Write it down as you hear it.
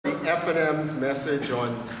Referendum's message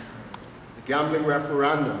on the gambling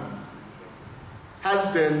referendum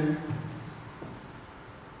has been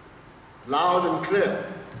loud and clear.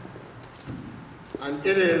 And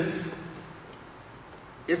it is,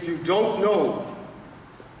 if you don't know,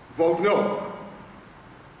 vote no.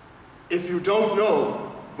 If you don't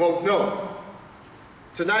know, vote no.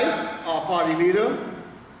 Tonight, our party leader,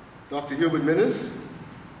 Dr. Minnis,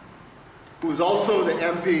 who is also the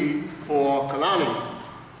MP for Killarney,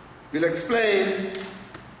 will explain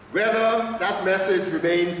whether that message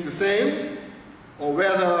remains the same or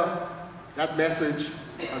whether that message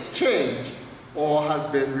has changed or has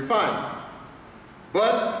been refined.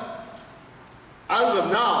 But as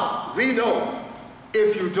of now, we know,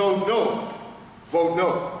 if you don't know, vote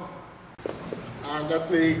no. And let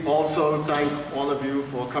me also thank all of you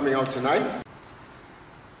for coming out tonight.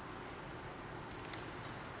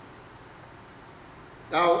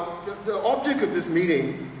 Now, the object of this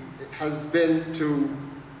meeting has been to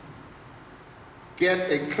get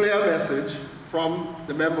a clear message from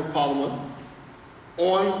the Member of Parliament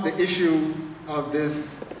on the issue of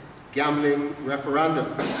this gambling referendum.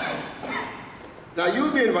 Now,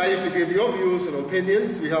 you'll be invited to give your views and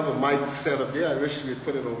opinions. We have a mic set up there. I wish we'd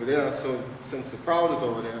put it over there, so since the crowd is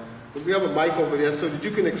over there. But we have a mic over there so that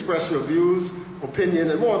you can express your views, opinion,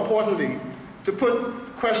 and more importantly, to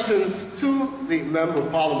put questions to the Member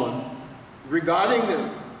of Parliament regarding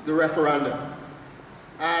the referendum.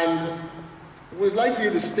 And we'd like for you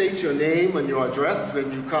to state your name and your address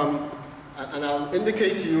when you come, and I'll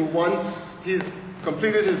indicate to you once he's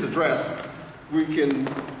completed his address, we can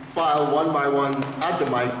file one by one at the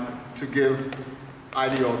mic to give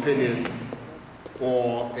either your opinion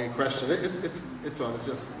or a question. It's on, it's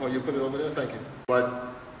just, oh, you put it over there? Thank you. But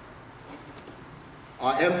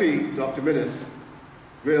our MP, Dr. Minnis,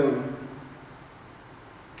 will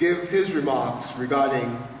give his remarks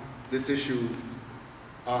regarding this issue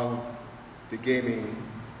of the gambling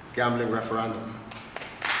referendum.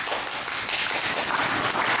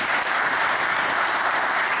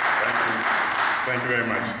 Thank you very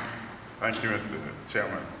much. Thank you, Mr.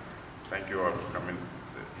 Chairman. Thank you all for coming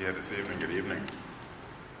here this evening. Good evening.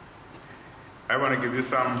 I want to give you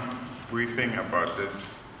some briefing about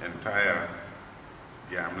this entire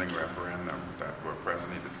gambling referendum that we're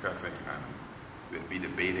presently discussing and will be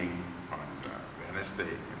debating on Wednesday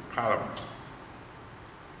in Parliament.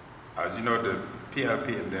 As you know, the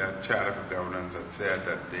PLP in their Charter for Governance had said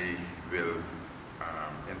that they will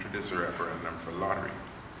introduce a referendum for lottery.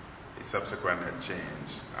 They subsequently had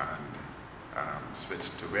changed and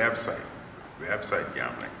switched to website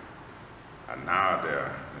gambling. And now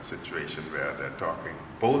they're in a situation where they're talking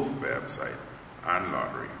both website and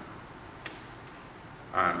lottery.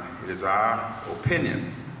 And it is our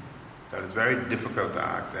opinion that it's very difficult to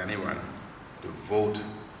ask anyone to vote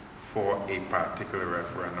for a particular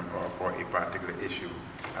referendum or for a particular issue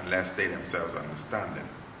unless they themselves understand it.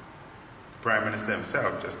 The Prime Minister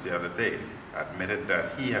himself just the other day admitted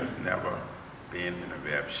that he has never been in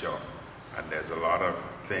a web shop, and there's a lot of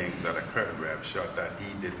things that occur in web shop that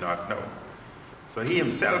he did not know. So he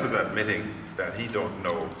himself is admitting that he don't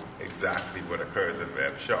know exactly what occurs in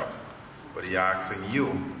web shop, but he's asking you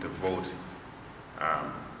to vote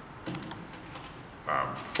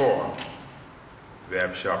for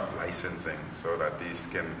web shop licensing so that these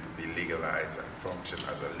can be legalized and function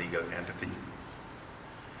as a legal entity.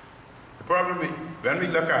 The problem is, when we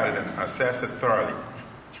look at it and assess it thoroughly,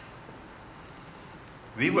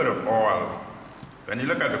 we would have all, when you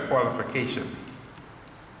look at the qualification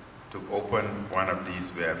to open one of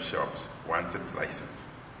these web shops once it's licensed,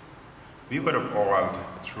 we would have all,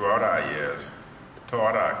 throughout our years,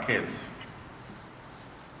 taught our kids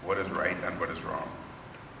what is right and what is wrong.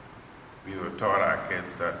 We would have taught our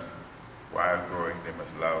kids that while growing, they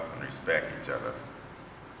must love and respect each other.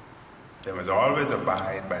 They must always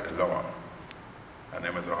abide by the law, and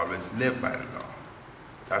they must always live by the law.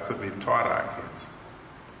 That's what we've taught our kids,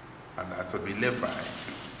 and that's what we live by.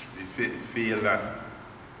 We feel that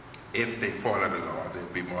if they follow the law, they'll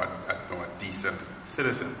be a more decent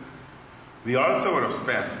citizen. We also would have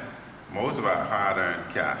spent most of our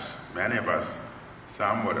hard-earned cash. Many of us,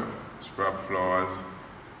 some would have scrubbed floors,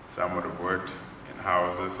 some would have worked in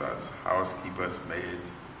houses as housekeepers,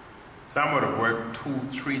 maids. Some would have worked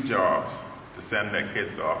 2-3 jobs to send their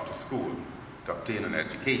kids off to school to obtain an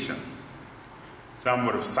education. Some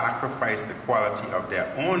would have sacrificed the quality of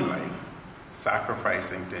their own life,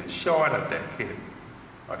 sacrificing to ensure that their kid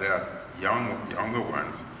or their younger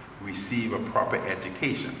ones receive a proper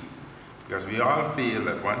education. Because we all feel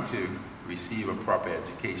that once you receive a proper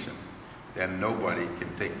education, then nobody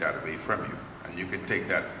can take that away from you. And you can take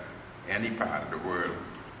that any part of the world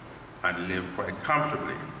and live quite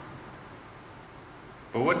comfortably.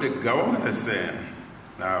 But what the government is saying,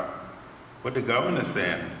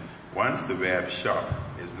 once the web shop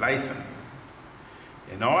is licensed,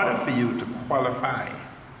 in order for you to qualify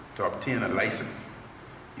to obtain a license,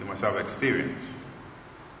 you must have experience.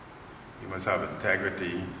 You must have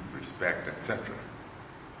integrity, respect, etc.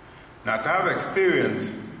 Now, to have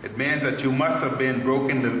experience, it means that you must have been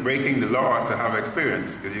breaking the law to have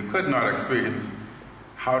experience, because you could not experience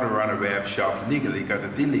how to run a web shop legally because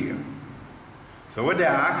it's illegal. So what they're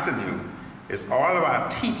asking you is all of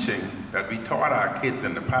our teaching that we taught our kids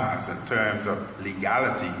in the past in terms of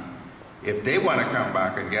legality, if they want to come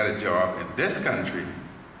back and get a job in this country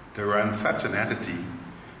to run such an entity,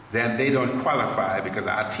 then they don't qualify because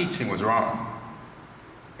our teaching was wrong.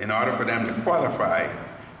 In order for them to qualify,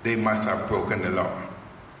 they must have broken the law.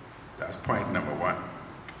 That's point number one.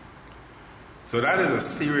 So that is a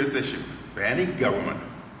serious issue for any government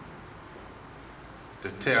to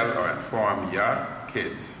tell or inform your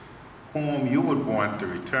kids whom you would want to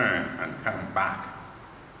return and come back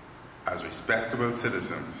as respectable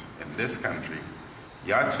citizens in this country.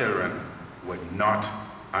 Your children would not,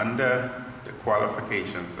 under the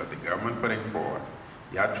qualifications that the government putting forth,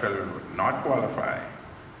 your children would not qualify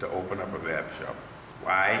to open up a web shop.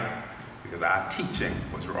 Why? Because our teaching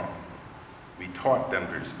was wrong. We taught them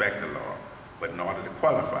to respect the law, but in order to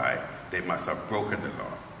qualify, they must have broken the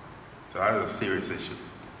law. So that is a serious issue.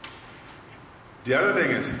 The other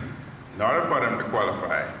thing is, in order for them to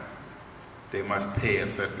qualify, they must pay a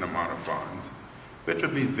certain amount of funds, which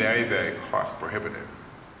would be very, very cost prohibitive.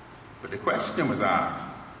 But the question was asked,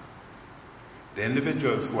 the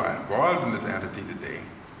individuals who are involved in this entity today,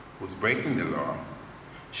 who's breaking the law,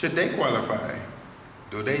 should they qualify?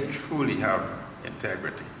 Do they truly have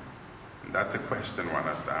integrity? And that's a question one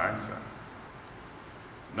has to answer.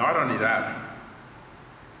 Not only that,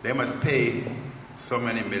 they must pay so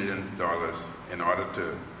many millions of dollars in order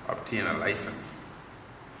to obtain a license.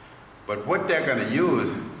 But what they're going to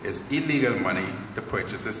use is illegal money to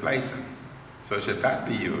purchase this license. So should that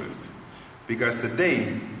be used? Because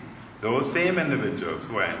today, those same individuals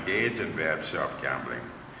who are engaged in web shop gambling,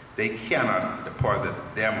 they cannot deposit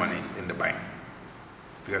their monies in the bank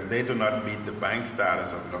because they do not meet the bank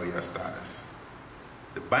status of know your status.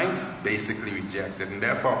 The banks basically reject it, and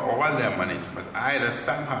therefore all their monies must either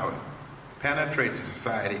somehow penetrate the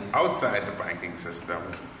society outside the banking system,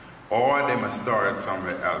 or they must store it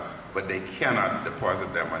somewhere else, but they cannot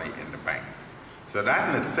deposit their money in the bank. So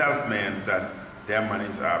that in itself means that their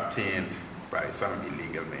monies are obtained by some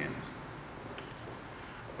illegal means.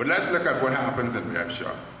 But let's look at what happens in web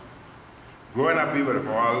shop. Growing up, we would have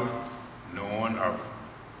all known of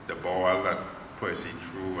the ball that Percy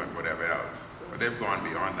threw and whatever else, but they've gone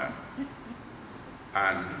beyond that.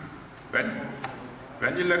 And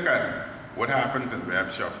when you look at what happens in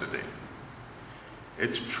web shop today,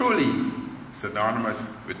 it's truly synonymous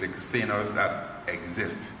with the casinos that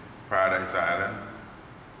exist. Paradise Island,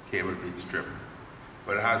 Cable Beach Strip.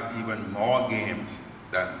 But it has even more games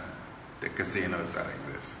than the casinos that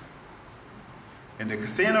exist. In the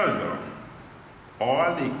casinos though,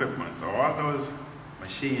 all the equipment, all those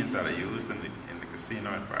machines that are used in the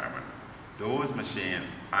casino environment, those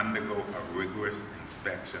machines undergo a rigorous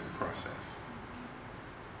inspection process.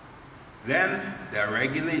 Then there are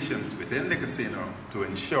regulations within the casino to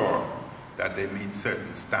ensure that they meet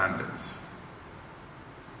certain standards.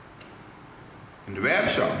 In the web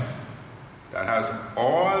shop, that has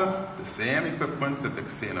all the same equipment that the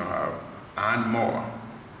casino have and more,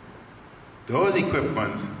 those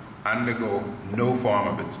equipments undergo no form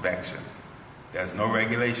of inspection. There's no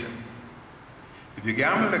regulation. If you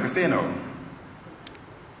gamble in the casino,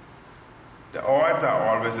 the odds are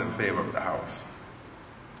always in favor of the house.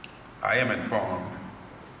 I am informed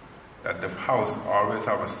that the house always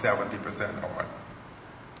have a 70% odd.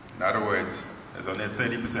 In other words, there's only a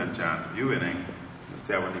 30% chance of you winning and a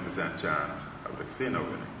 70% chance of the casino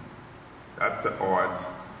winning. That's the odds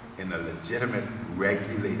in a legitimate,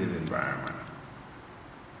 regulated environment.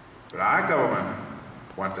 But our government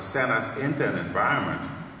wants to send us into an environment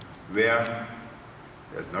where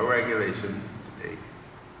there's no regulation today,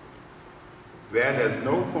 where there's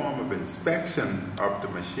no form of inspection of the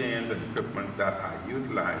machines and equipments that are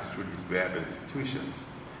utilized through these web institutions.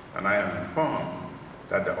 And I am informed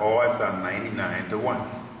that the odds are 99-1,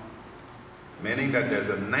 meaning that there's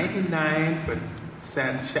a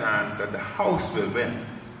 99% chance that the house will win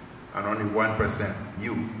and only 1%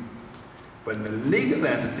 you. But in the legal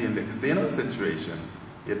entity in the casino situation,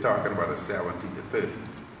 you're talking about a 70-30.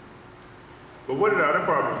 But what are the other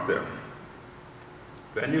problems there?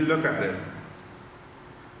 When you look at it,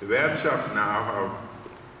 the web shops now have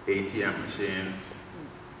ATM machines.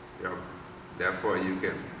 Therefore, you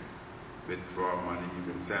can withdraw money,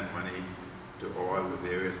 you can send money to all the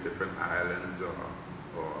various different islands or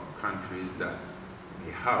countries that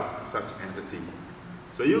may have such entity.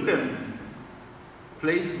 So you can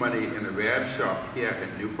place money in a web shop here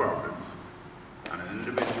in New Providence, and an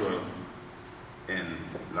individual in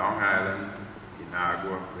Long Island,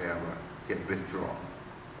 Inagua, wherever, can withdraw.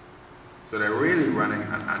 So they're really running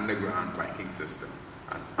an underground banking system,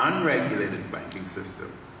 an unregulated banking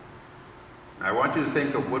system. Now, I want you to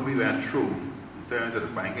think of what we went through in terms of the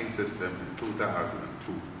banking system in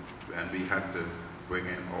 2002, when we had to bring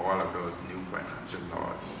in all of those new financial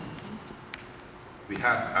laws. We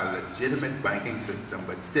had a legitimate banking system,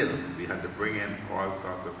 but still we had to bring in all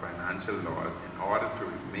sorts of financial laws in order to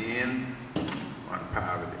remain on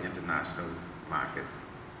par with the international market.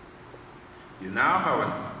 You now have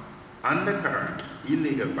an undercurrent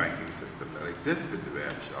illegal banking system that exists with the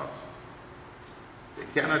web shops.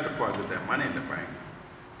 They cannot deposit their money in the bank,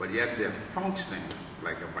 but yet they're functioning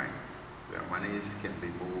like a bank, where monies can be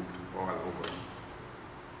moved all over.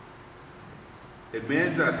 It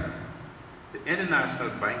means that the international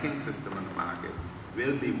banking system and the market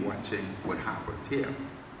will be watching what happens here.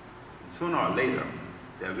 And sooner or later,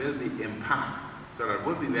 there will be impact, so that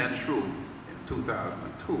what we went through in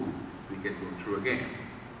 2002, we can go through again.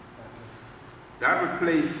 That would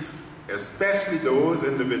place especially those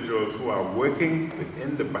individuals who are working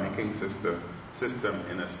within the banking system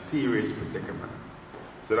in a serious predicament.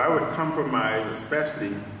 So that would compromise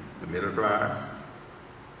especially the middle class.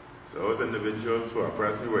 So those individuals who are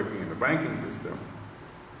presently working in the banking system,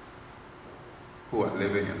 who are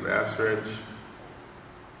living in West Ridge,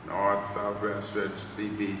 North, South West Ridge, Sea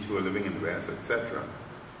Beach, who are living in the West, etc.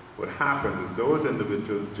 What happens is those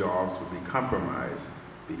individuals' jobs will be compromised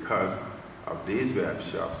because of these web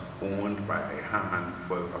shops owned by a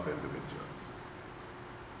handful of individuals.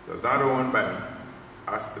 So it's not owned by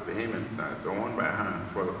us, the Bahamians, now it's owned by a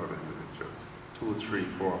handful of individuals, 2, 3,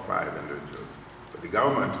 4, 5 individuals. But the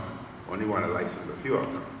government only want to license a few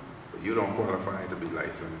of them, but you don't qualify to be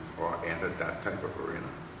licensed or enter that type of arena.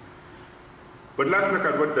 But let's look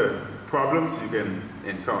at what the problems you can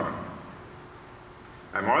encounter.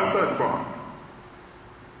 I'm also informed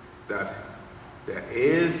that there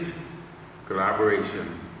is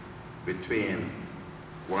collaboration between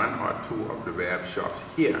 1 or 2 of the web shops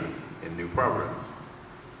here in New Providence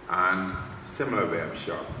and similar web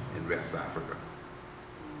shop in West Africa.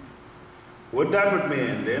 What that would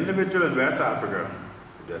mean, the individual in West Africa,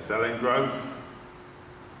 if they're selling drugs,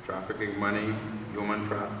 trafficking money, human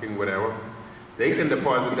trafficking, whatever, they can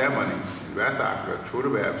deposit their money in West Africa through the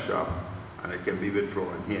web shop, and it can be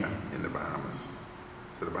withdrawn here in the Bahamas.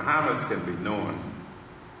 So the Bahamas can be known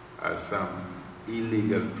as some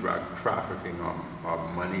illegal drug trafficking or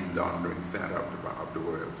money laundering center of the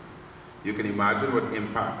world. You can imagine what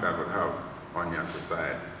impact that would have on your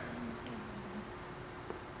society.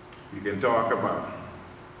 You can talk about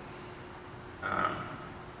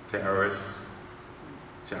terrorists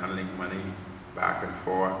channeling money back and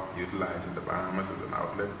forth, utilizing the Bahamas as an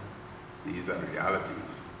outlet. These are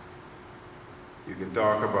realities. You can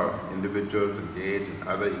talk about individuals engaged in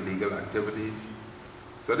other illegal activities.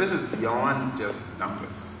 So this is beyond just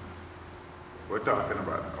numbers. We're talking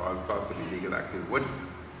about all sorts of illegal activity. What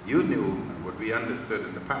you knew and what we understood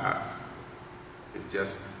in the past is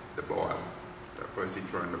just the ball, the person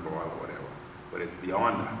throwing the ball or whatever. But it's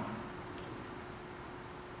beyond that.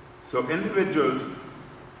 So individuals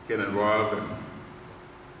can involve in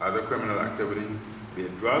other criminal activity, be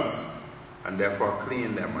it drugs, and therefore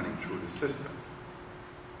clean their money through the system.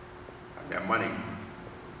 And their money,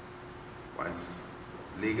 once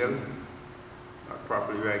legal, not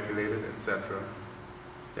properly regulated, etc.,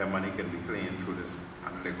 their money can be cleaned through this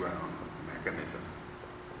underground mechanism.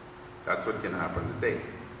 That's what can happen today.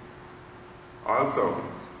 Also,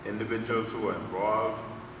 individuals who are involved,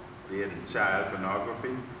 be it in child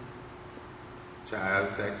pornography, child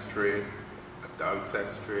sex trade, adult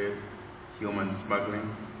sex trade, human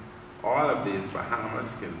smuggling, all of these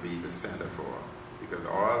Bahamas can be the center for, because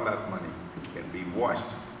all that money can be washed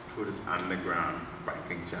through this underground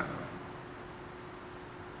banking channel.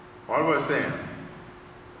 All we're saying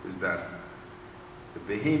is that the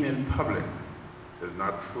Bahamian public does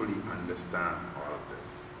not truly understand all of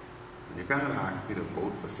this. And you can't ask me to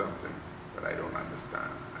vote for something that I don't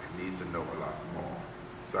understand. I need to know a lot more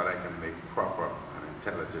so that I can make proper and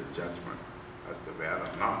intelligent judgment as to whether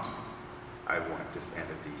or not I want this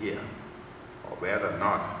entity here, or whether or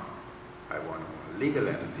not I want a legal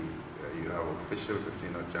entity where you have official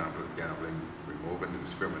casino gambling, removing the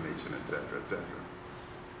discrimination, etc., etc.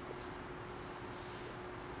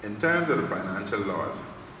 in terms of the financial laws,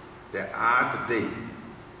 there are today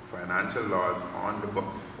financial laws on the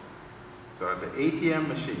books. So the ATM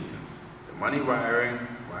machines, the money wiring,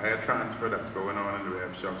 wire transfer that's going on in the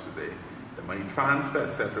web shops today, the money transfer,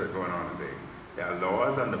 etc. going on today, there are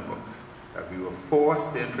laws on the books that we were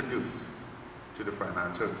forced to introduce to the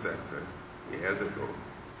financial sector years ago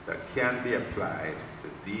that can be applied to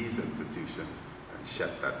these institutions and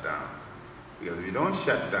shut that down. Because if you don't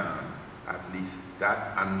shut down at least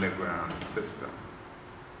that underground system,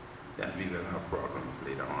 then we will have problems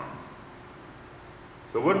later on.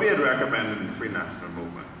 So what we had recommended in the Free National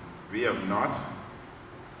Movement, we have not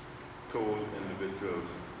told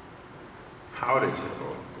individuals how they should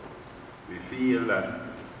vote. We feel that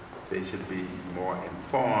they should be more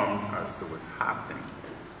informed as to what's happening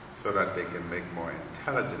so that they can make more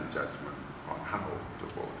intelligent judgment on how to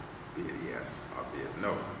vote, be it yes or be it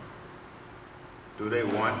no. Do they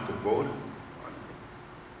want to vote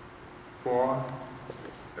for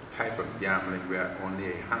a type of gambling where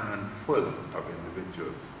only a handful of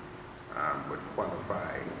individuals would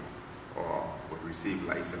qualify or would receive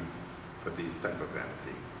license for these type of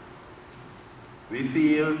entity? We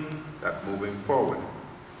feel that moving forward,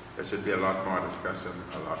 there should be a lot more discussion,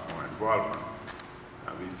 a lot more involvement.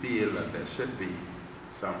 And we feel that there should be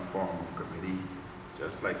some form of committee,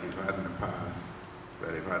 just like you've had in the past,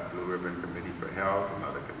 where they've had Blue Ribbon Committee for Health,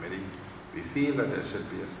 another committee. We feel that there should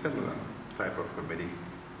be a similar type of committee.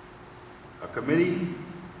 A committee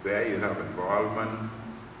where you have involvement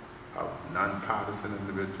of non-partisan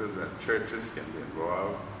individuals, where churches can be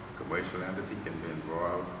involved, commercial entity can be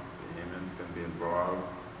involved, unions can be involved,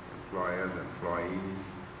 employers,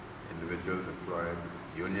 employees, individuals employed,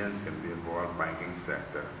 unions can be involved, banking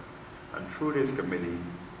sector. And through this committee,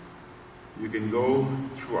 you can go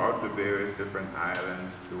throughout the various different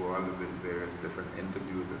islands, do all of the various different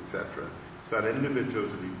interviews, etc., so that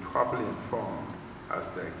individuals will be properly informed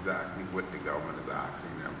as to exactly what the government is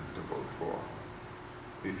asking them to vote for.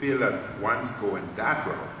 We feel that once going that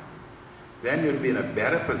route, then you'd be in a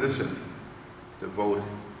better position to vote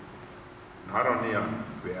not only on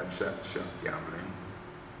web shop gambling,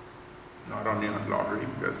 not only on lottery,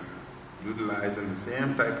 because utilizing the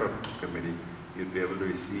same type of committee, you'd be able to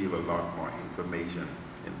receive a lot more information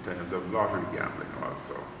in terms of lottery gambling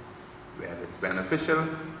also. Whether it's beneficial,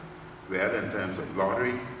 whether in terms of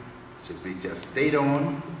lottery, should be just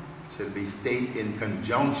state-owned, should be state in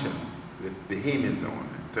conjunction with Bahamians owned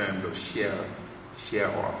in terms of share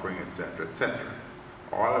offering, etc., etc.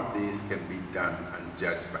 All of these can be done and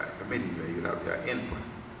judged by a committee where you have your input.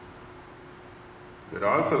 We'd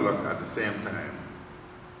also look at the same time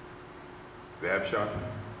web shop,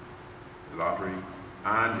 lottery,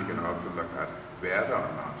 and you can also look at whether or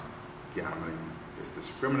not gambling is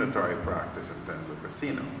discriminatory practice in terms of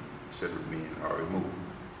casino should remain or removed.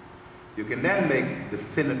 You can then make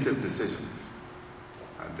definitive decisions,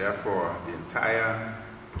 and therefore the entire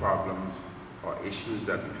problems or issues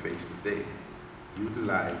that we face today,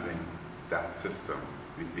 utilizing that system,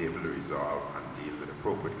 we'd be able to resolve and deal with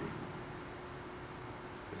appropriately.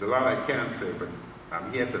 There's a lot I can't say, but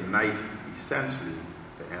I'm here tonight essentially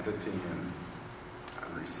to entertain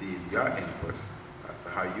and receive your input as to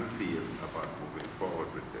how you feel about moving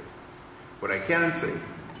forward with this. What I can say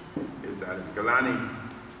is that in Killarney,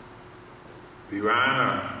 we ran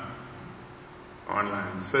an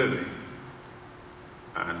online survey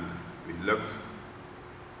and we looked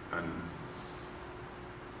and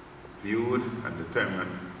viewed and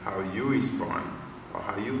determined how you respond or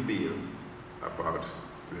how you feel about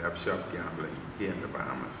web shop gambling here in the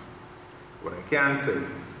Bahamas. What I can say,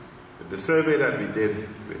 that the survey that we did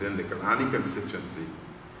within the Killarney constituency,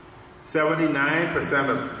 79%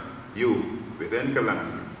 of you within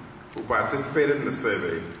Killarney who participated in the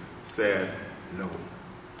survey said no.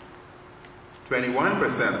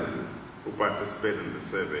 21% of you who participated in the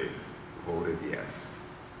survey voted yes.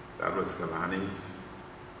 That was Killarney's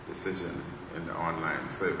decision in the online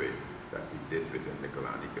survey that we did within the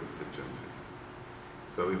Killarney constituency.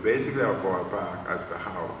 So we basically have a ballpark as to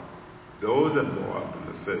how those involved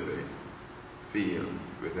in the survey feel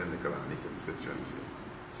within the Killarney constituency.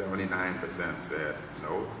 79% said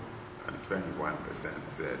no, and 21%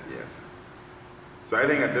 said yes. So I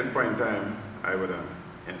think at this point in time, I would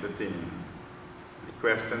entertain any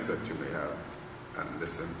questions that you may have and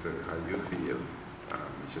listen to how you feel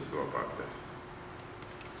we should go about this.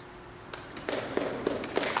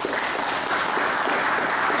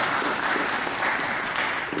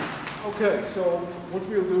 Okay, so what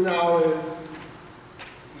we'll do now is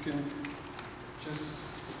you can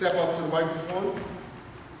just step up to the microphone.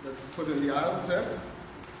 Let's put in the aisle set.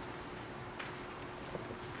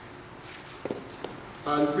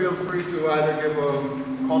 And feel free to either give a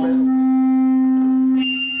comment.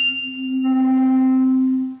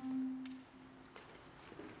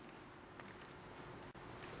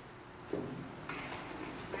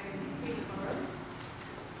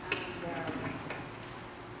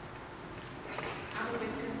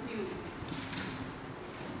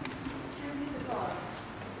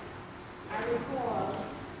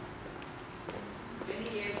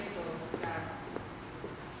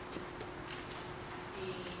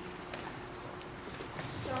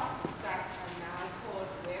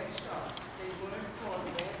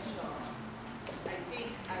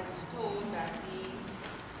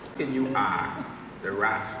 Can you ask the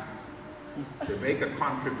rat to make a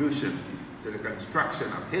contribution to the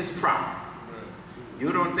construction of his trap?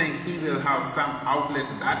 You don't think he will have some outlet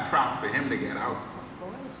in that trap for him to get out?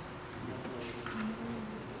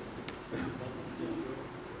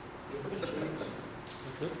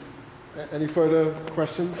 Any further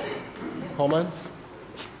questions, comments?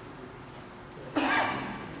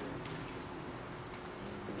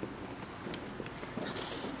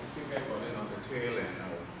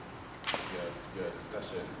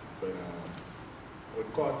 What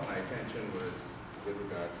caught my attention was with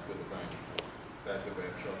regards to the bank that the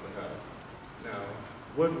web shop would have. Now,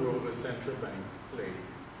 what role does central bank play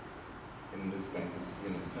in this bank?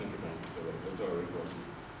 Central bank is the regulatory body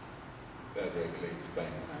that regulates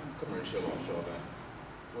banks, commercial offshore banks.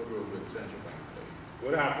 What role would central bank play?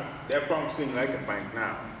 What happened? They're functioning like a bank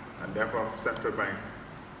now, and therefore central bank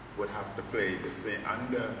would have to play the same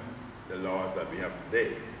under the laws that we have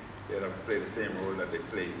today. They'll have to play the same role that they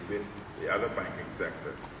play with the other banking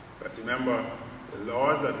sector. Because remember, the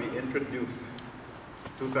laws that we introduced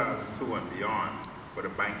 2002 and beyond for the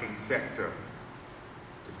banking sector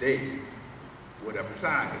today would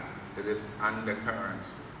apply to this undercurrent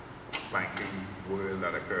banking world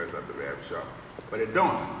that occurs at the web shop. But it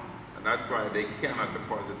don't. And that's why they cannot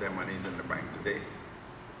deposit their monies in the bank today.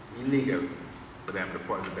 It's illegal for them to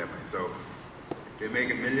deposit their money. So if they make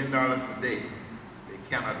 $1 million today, they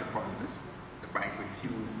cannot deposit it. The bank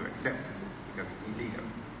refused to accept it because it's illegal.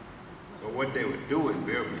 So what they would do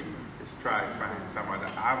invariably is try to find some other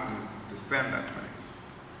avenue to spend that money.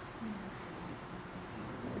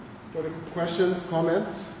 Further questions,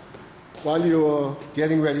 comments? While you are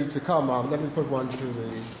getting ready to come, let me put one to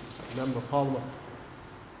the Member of Parliament.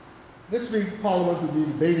 This week, Parliament will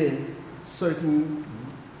be debating certain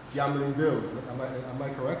gambling bills. Am I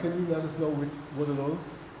correct? Can you let us know what are those?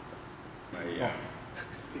 My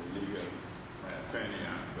attorney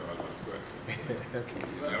answer all those questions. Okay.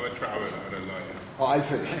 You never travel without a lawyer. Oh, I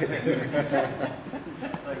see.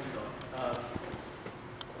 Thanks, Don.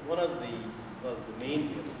 One of the main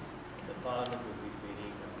bill that Parliament will be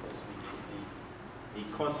debating this week is the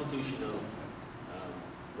constitutional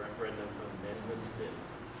referendum amendment bill.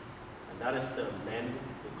 And that is to amend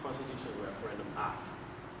the Constitutional Referendum Act. I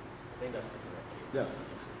think that's the correct name. Yes.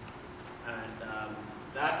 And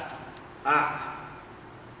that act,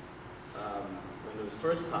 when it was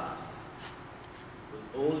first passed, was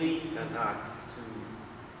only an act to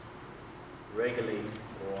regulate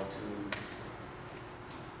or to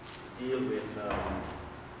deal with a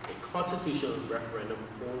constitutional referendum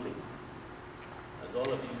only. As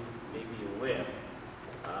all of you may be aware,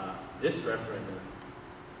 this referendum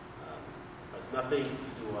has nothing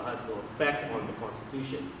to do or has no effect on the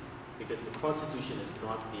Constitution because the Constitution is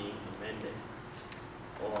not being amended,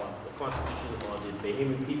 or the Constitution or the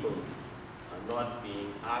Bahamian people are not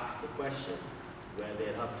being asked the question where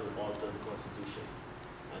they'd have to alter the Constitution.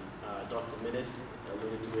 And Dr. Minnis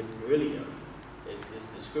alluded to it earlier, is this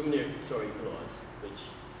discriminatory clause which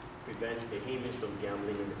prevents Bahamians from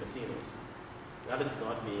gambling in the casinos. That is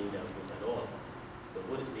not being dealt with at all. But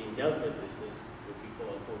what is being dealt with is this, what we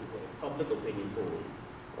call, quote unquote, a public opinion poll,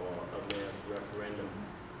 or a mere referendum,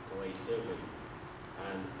 or a survey.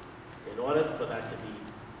 And in order for that to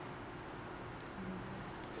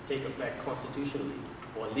take effect constitutionally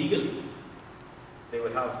or legally, they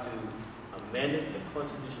would have to amend the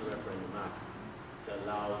Constitutional Referendum Act to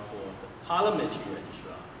allow for the parliamentary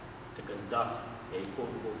registrar to conduct a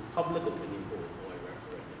quote-unquote public opinion poll or a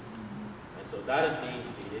referendum. And so that is being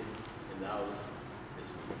debated in the House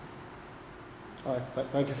this week. All right,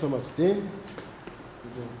 thank you so much. Dean?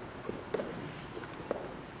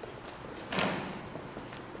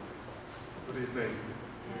 Good evening.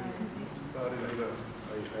 Mr. Body Leader,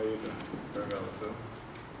 how are you doing? Very well, sir.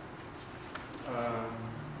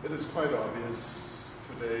 It is quite obvious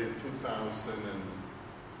today in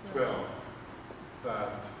 2012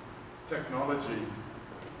 that technology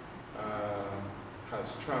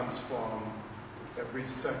has transformed every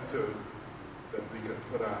sector that we could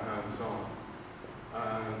put our hands on.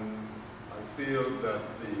 And I feel that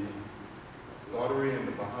the lottery in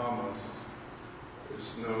the Bahamas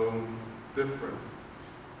is no different.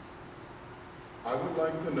 I would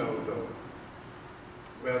like to know, though,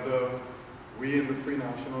 whether we in the Free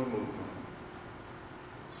National Movement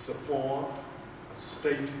support a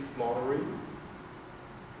state lottery,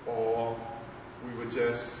 or we would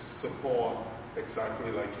just support,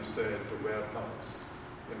 exactly like you said, the Red House.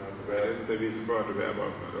 You know, the Red House. I didn't say we support the Red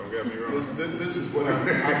House, don't get me wrong. This is what I'm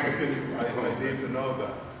asking you. I need to know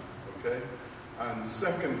that, okay? And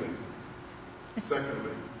secondly,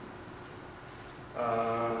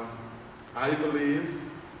 I believe,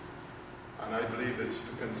 and I believe it's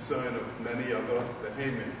the concern of many other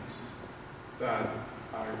Bahamians, that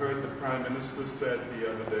I heard the Prime Minister said the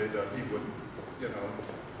other day that he would,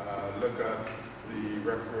 look at the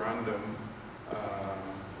referendum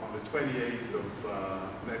on the 28th of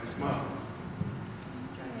next month,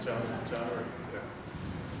 January.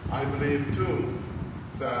 Yeah. I believe too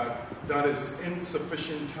that that is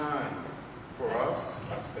insufficient time for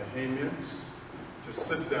us as Bahamians to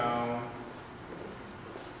sit down,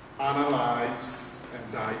 analyze,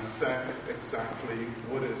 and dissect exactly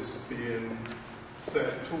what is being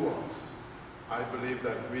said to us. I believe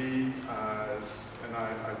that we as, and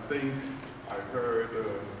I think I heard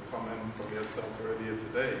a comment from yourself earlier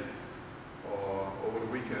today or over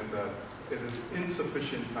the weekend, that it is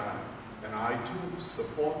insufficient time, and I too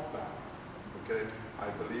support that, okay? I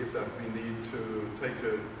believe that we need to take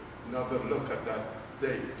another look at that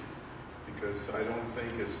date, because I don't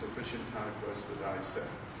think it's sufficient time for us to dissect.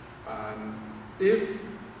 And if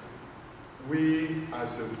we,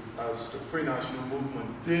 as the Free National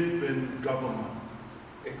Movement, did in government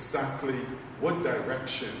exactly what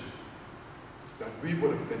direction that we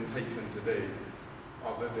would have been taken today,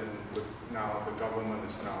 other than what now the government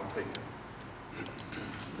is now taking.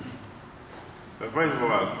 But first of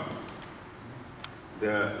all,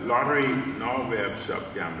 the lottery nor web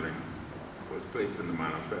shop gambling was placed in the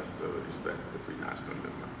manifesto with respect to the Free National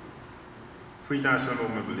Movement. Free National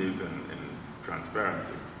Movement believed in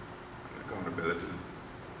transparency and accountability.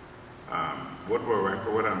 What we're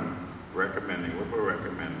recommending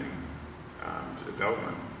to the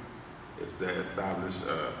government is to establish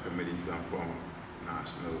a committee, some form of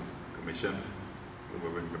national commission, a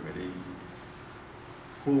women committee,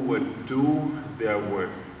 who would do their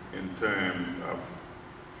work in terms of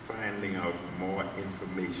finding out more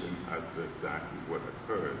information as to exactly what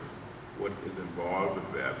occurs, what is involved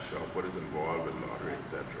with web shop, what is involved with lottery,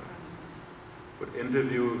 etc. Would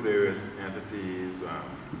interview various entities,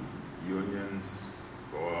 unions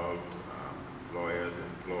involved, lawyers,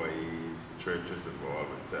 employees, churches involved,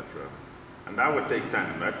 etc. And that would take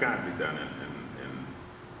time. That can't be done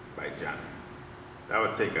by January. That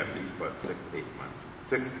would take at least about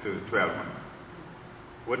 6 to 12 months.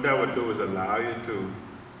 What that would do is allow you to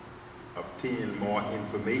obtain more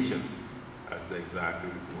information as to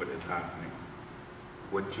exactly what is happening,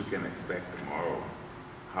 what you can expect tomorrow,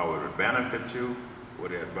 how it would benefit you,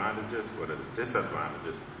 what are the advantages, what are the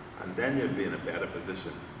disadvantages, and then you'd be in a better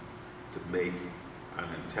position to make an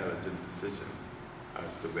intelligent decision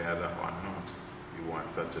as to whether or not you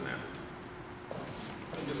want such an entity.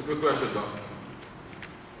 Just a quick question, Don.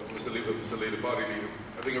 Mr. Leader, Party Leader.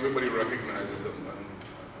 I think everybody recognizes and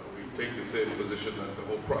we take the same position that the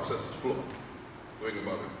whole process is flawed, going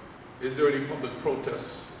about it. Is there any public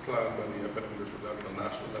protests planned by the FNM in this regard on a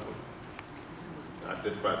national level? At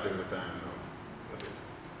this particular time, no. Okay.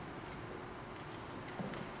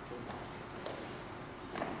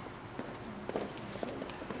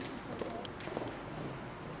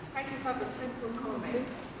 I just have a simple comment,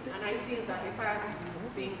 and I feel that if I'm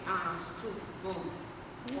being asked to vote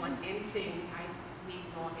on anything, I need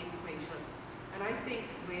more information. And I think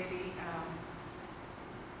really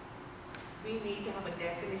we need to have a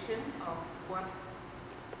definition of what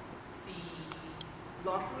the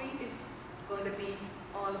lottery is going to be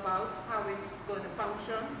all about, how it's going to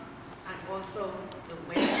function, and also the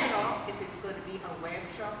web shop, if it's going to be a web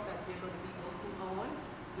shop that we're going to be working on.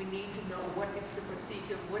 We need to know what is the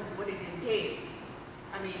procedure, what it entails.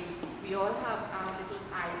 I mean, we all have our little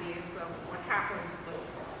ideas of what happens, but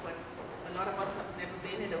a lot of us have never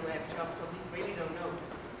been in a web shop, so we really don't know.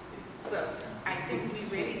 So I think we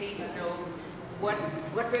really need to know what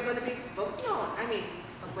we're going to be voting on. I mean,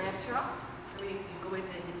 a web shop, I mean, you go in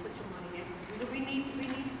there and you put your money in. We need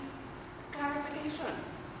clarification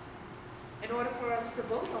in order for us to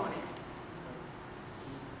vote on it.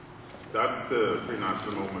 That's the Free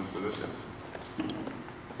National Movement's position.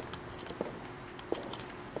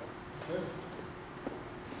 Okay.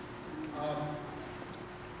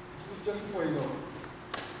 Just before you go,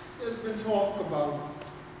 there's been talk about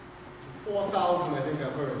 4,000, I think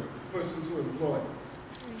I've heard, persons who are employed.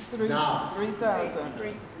 Now. 3,000.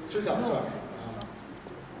 3,000, sorry.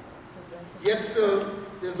 Yet still,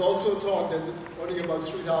 there's also talk that only about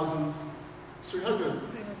 3,300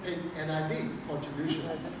 pay NIB contribution.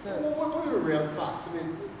 What are the real facts? I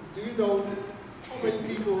mean, do you know how many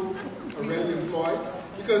people are really employed?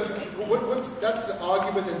 Because that's the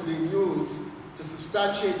argument that's being used to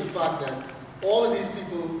substantiate the fact that all of these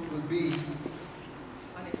people will be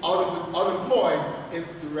unemployed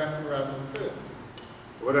if the referendum fails.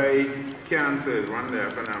 What I can say is one day,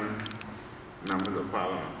 when members of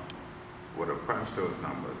Parliament would have crunched those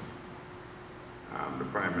numbers, the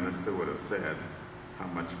Prime Minister would have said how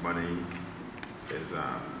much money is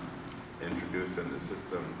introduced in the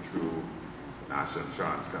system through national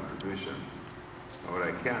insurance contribution. And what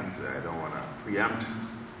I can say, I don't want to preempt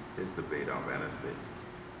his debate on Wednesday.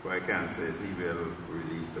 What I can say is he will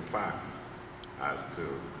release the facts as to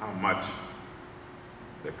how much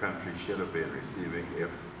the country should have been receiving if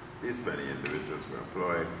this many individuals were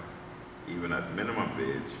employed, even at minimum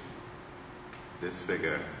wage. This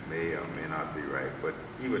figure may or may not be right, but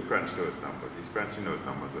he would crunch those numbers. He's crunching those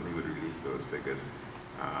numbers and he would release those figures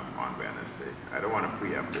on Wednesday. I don't want to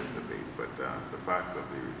preempt this debate, but the facts will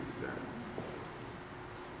be released then.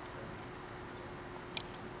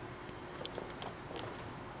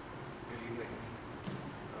 Good evening.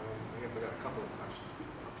 I guess I got a couple of questions.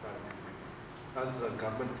 I'll try to make it brief. As the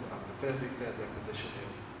government definitively said their position, if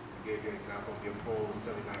we gave you an example of your poll,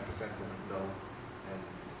 79% voted no and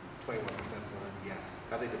 21% voted yes.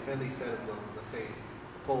 Have they definitively said, well, let's say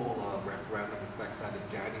the poll referendum reflects that in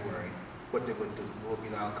January, what they would do, what would be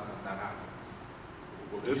the outcome if that happens?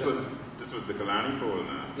 This was the Killarney poll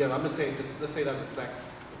now. Yeah, I'm just saying, let's say that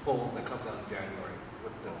reflects the poll that comes out in January,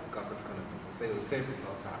 what the government's going to do. Let's say the same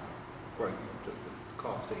results happen, right? Just the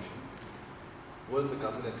conversation. What does the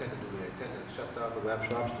government intend to do? Do they intend to shut down the web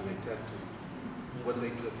shops? Do they intend to, what do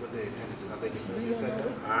they intend to do? Have they said that?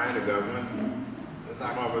 I ain't the government.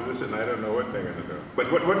 Exactly. I'm opposition, I don't know what they're going to do. But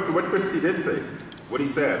what Christie did say, what he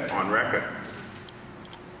said on record,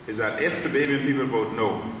 is that if the Babian people vote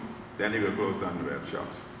no, then he will close down the web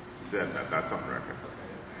shops. He said that, that's on record.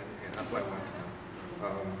 Okay, and that's what I want to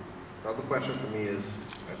know. The other question for me is,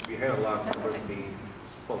 we heard a lot of numbers being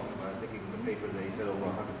spoken about. I think in the paper they said over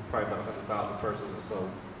 100, probably about 100,000 persons or so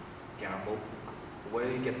gamble. Where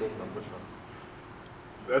do you get those numbers from?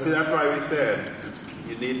 That's why we said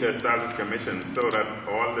you need to establish a commission so that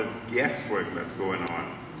all this guesswork that's going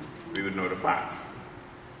on, we would know the facts.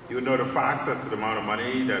 You would know the facts as to the amount of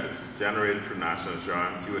money that is generated through national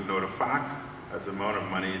insurance. You would know the facts as the amount of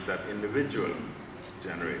monies that individuals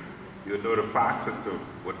generate. You would know the facts as to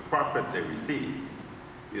what profit they receive.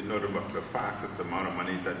 You'd know the facts as the amount of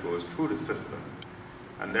monies that goes through the system.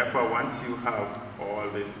 And therefore, once you have all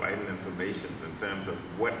this vital information in terms of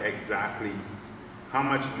what exactly, how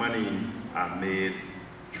much monies are made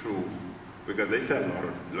through, because they sell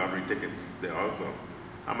lottery tickets there also,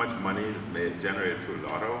 how much money is generated through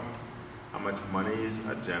lotto, how much monies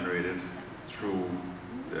are generated through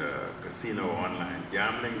the casino online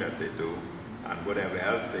gambling that they do, and whatever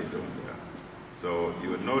else they do there. So you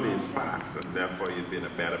would know these facts, and therefore you'd be in a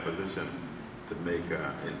better position to make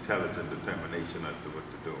an intelligent determination as to what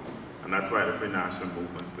to do. And that's why the Free National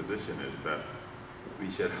Movement's position is that we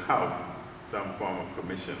should have some form of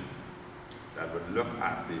commission that would look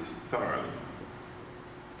at this thoroughly,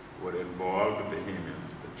 would involve the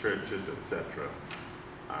Bahamians, the churches, etc.,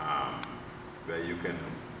 where you can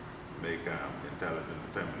make an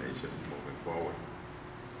intelligent determination moving forward.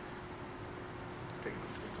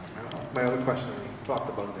 My other question, we talked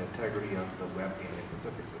about the integrity of the web gaming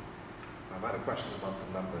specifically. I had a question about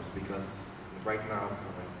the numbers because right now,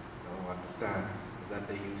 what I understand is that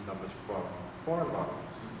they use numbers from foreign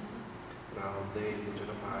lotteries. Now they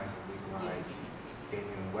legitimize and legalize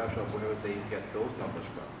gaming in the web shop, where they get those numbers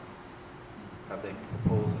from. Have they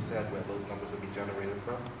proposed or said where those numbers will be generated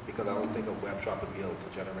from? Because I don't think a web shop would be able to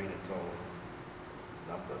generate its own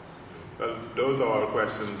numbers. Well, those are all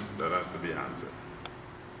questions that has to be answered.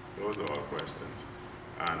 Those are all questions.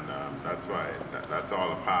 And that's why, that's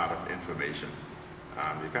all a part of information.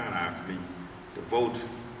 You can't ask me to vote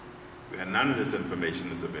where none of this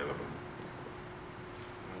information is available.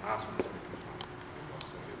 The last one is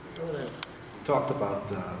you talked about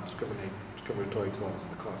discriminatory clause in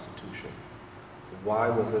the Constitution. Why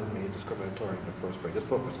was it made discriminatory in the first place? Just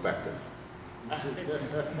for perspective. That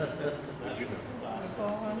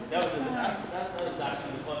was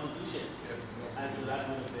actually the Constitution. And so that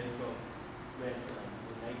would have been from when,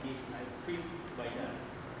 1973.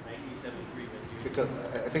 Because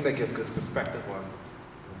I think that gives good perspective on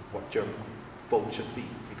what your vote should be.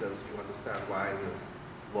 because you understand why the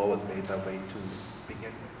law was made that way to begin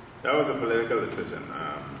with? That was a political decision.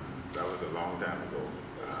 That was a long time ago.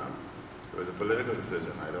 It was a political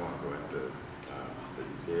decision. I don't want to go into the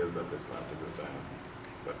details of this particular time,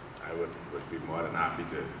 but I would be more than happy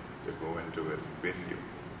to go into it with you.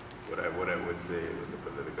 What I would say was a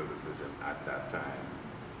political decision at that time.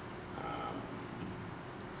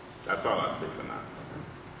 That's all I'll say for now.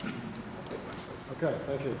 Okay,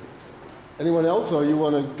 thank you. Anyone else, or you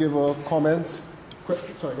want to give comments?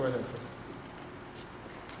 Sorry, go ahead, sir.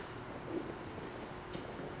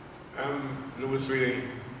 Louis Reading,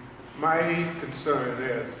 my concern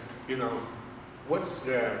is, what's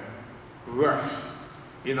the rush?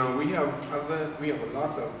 We have a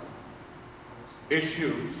lot of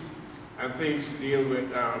issues and things to deal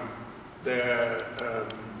with.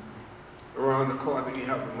 Around the corner, you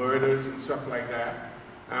have murders and stuff like that.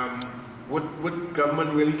 What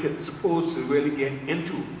government really supposed to really get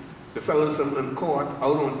into? The fellows in court,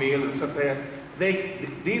 out on bail and stuff like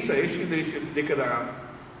that. These are issues they could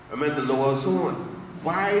amend the laws on.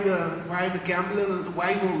 Why the gambling?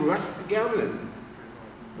 Why you rush the gambling?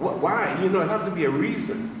 Why? It has to be a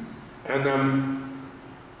reason. And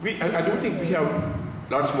I don't think we have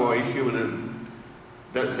lots more issues than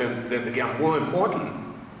the gambling. More important,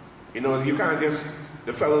 you can't just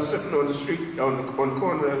the fellows sitting on the street on the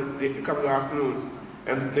corner a couple of afternoons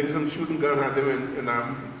and there's some shooting gun at them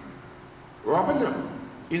and robbing them.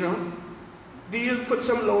 Do you put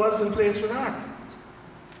some laws in place for that?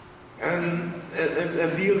 And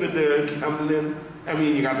deal with the gambling. I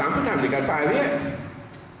mean, you got ample time. You got 5 years.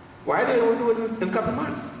 Why they don't do it in a couple of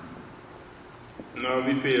months? No,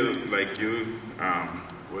 we feel like you.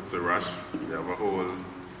 What's the rush? We have a whole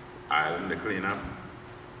island to clean up.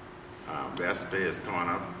 Best Bay is torn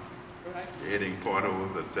up. Hitting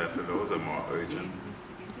potholes, etc. Those are more urgent.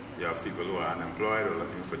 You have people who are unemployed or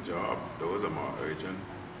looking for jobs. Those are more urgent.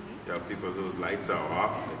 You have people whose lights are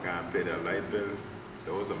off. They can't pay their light bill.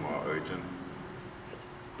 Those are more urgent.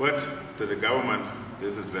 But to the government,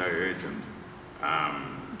 this is very urgent.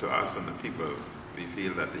 To us and the people, we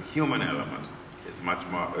feel that the human element is much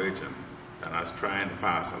more urgent than us trying to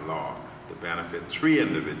pass a law to benefit 3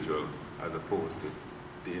 individuals as opposed to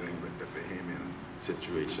dealing with the Bahamian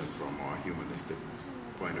situation from a humanistic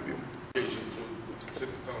point of view. With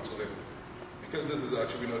specific counsel there, because this is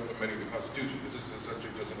actually not amending the Constitution, this is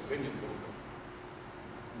essentially just an opinion vote.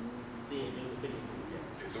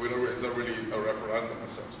 Okay, so it's not really a referendum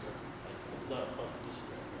as such. It's not a constitutional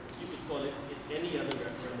referendum. You could call it's any other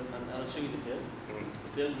referendum, and I'll show you the bill.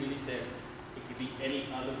 The bill really says it could be any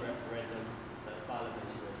other referendum that the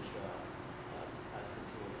parliamentary registrar has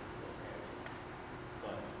control of.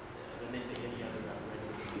 But when they say any other referendum,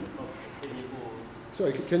 it could be a public opinion poll.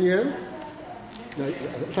 Sorry, can you hear me? No,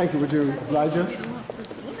 thank you. Would you oblige us? You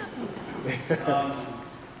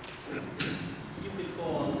could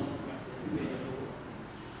call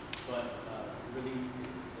but really,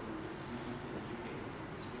 it's used in the UK.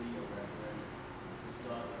 It's really a referendum. It's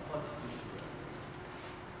not a constitutional referendum.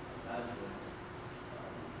 That's what,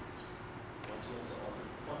 once you have to alter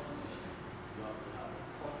the constitution, you have to have a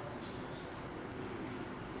constitutional referendum.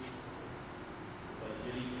 But it's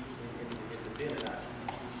really, in the bill, it actually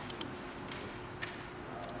speaks to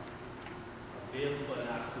a bill for an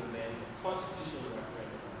act to amend the constitutional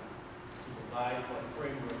referendum to provide for a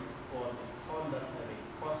framework for the conduct of a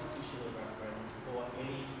constitutional referendum or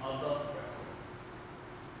any other referendum.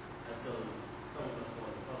 And so some of us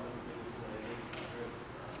want the public opinion when they heard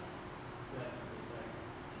that it's like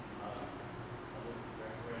other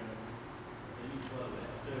referendums. So you call it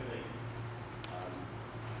a survey.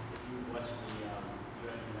 If you watch the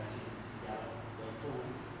U.S. elections, you see Gallup, those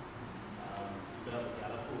polls. You could have a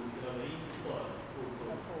Gallup poll, you could have any sort of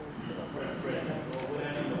poll, referendum, or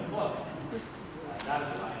whatever you want to call it. That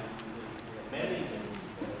is why many things.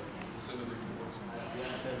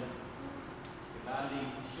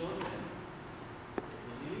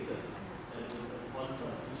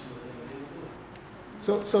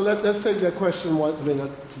 So let's take that question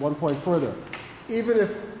one point further. Even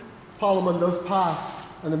if Parliament does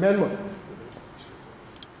pass an amendment,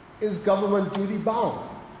 is government duty bound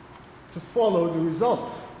to follow the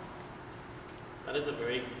results? That is a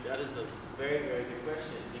very, very good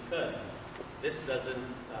question, because this doesn't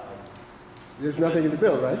there's nothing in the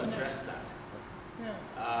bill, right? Address that. No.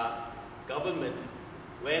 Government,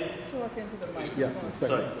 when... Talk into the microphone. Yeah,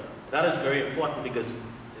 sorry. That is very important, because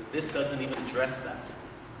this doesn't even address that.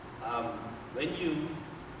 When you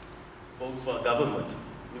vote for a government,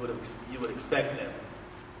 you would expect them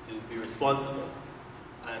to be responsible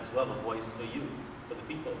and to have a voice for you, for the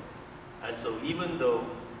people. And so even though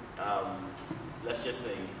let's just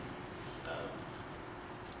say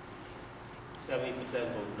 70%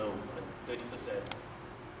 vote no and 30%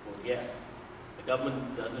 vote yes. The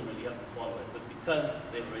government doesn't really have to follow it, but because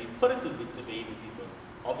they've already put it to the debate with people,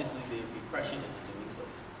 obviously they'll be pressured into doing so.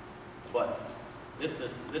 But this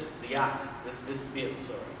bill,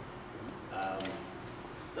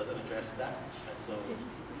 doesn't address that, and so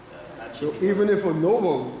that should So be even if a no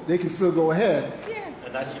vote, they can still go ahead. Yeah.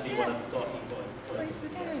 and that should be one of the talking points.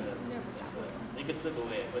 They can still go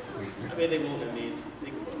ahead, but I mean they won't. I mean they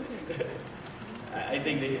can go ahead. I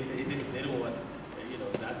think they don't want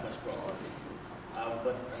that much problem.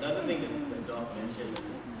 But another thing that Doc mentioned,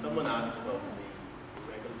 someone asked about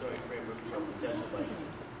the regulatory framework from the central bank.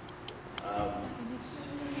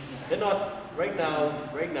 They're not right now.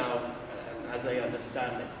 As I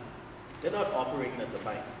understand it, they're not operating as a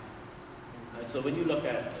bank. And so when you look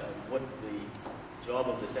at what the job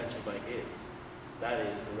of the central bank is, that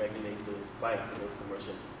is to regulate those banks and those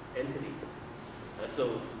commercial entities. And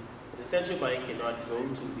so the central bank cannot go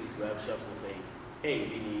to these web shops and say, hey,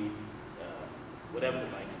 we need whatever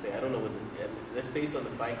the banks pay. I don't know what that's based on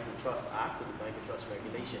the Banks and Trust Act or the Bank and Trust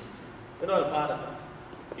Regulation. They're not a part of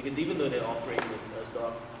it. Because even though they're operating this, as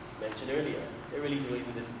Doc mentioned earlier, they're really doing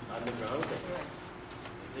this underground thing.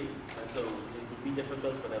 You see? And so it would be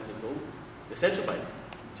difficult for them to go, the central bank,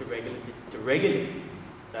 to regulate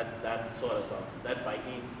that sort of that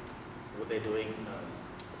banking, what they're doing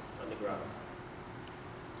underground.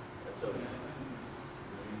 And so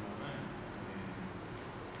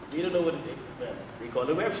we don't know what they call it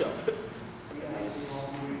a web shop.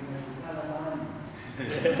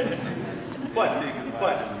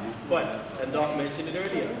 but and Doc mentioned it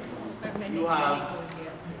earlier. You have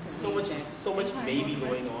so much maybe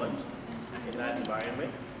going on in that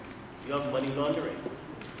environment. You have money laundering.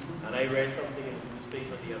 And I read something in the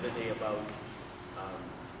newspaper the other day about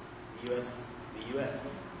the US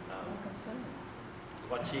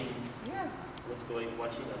watching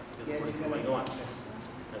watching us because of what's going on.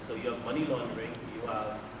 And so you have money laundering, you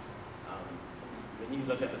have when you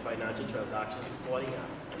look at the Financial Transactions Reporting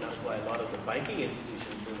Act, and that's why a lot of the banking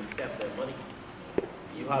institutions don't accept their money.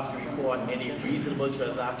 You have to report any reasonable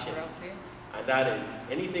transaction, and that is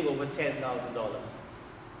anything over $10,000.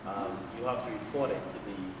 You have to report it to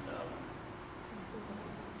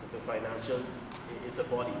the financial. It's a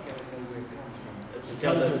body to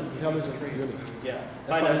tell them.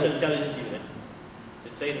 Financial intelligence unit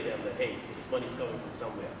to say to them that hey, this money is coming from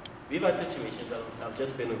somewhere. We've had situations. I've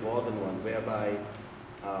just been involved in one whereby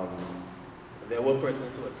there were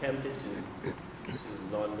persons who attempted to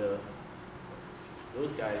launder.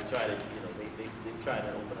 Those guys try to, they try to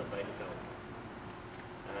open up bank accounts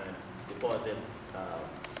and deposit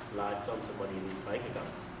large sums of money in these bank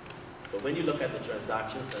accounts. But when you look at the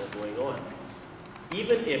transactions that are going on,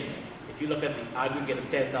 even if you look at the aggregate of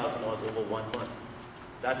 $10,000 over 1 month,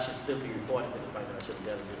 that should still be reported to the financial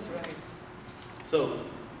intelligence. Right. So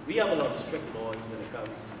we have a lot of strict laws when it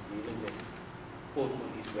comes to dealing with quote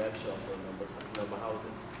these web shops or number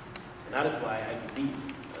houses, and that is why I believe.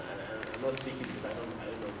 I'm not speaking because I don't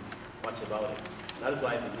know much about it. That is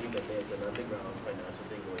why I believe that there's an underground financial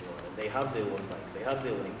thing going on, and they have their own banks, they have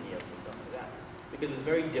their own ATMs and stuff like that. Because it's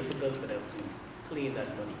very difficult for them to clean that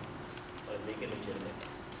money or make it legitimate.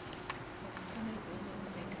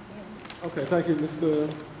 Okay, thank you, Mr.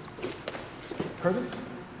 Curtis.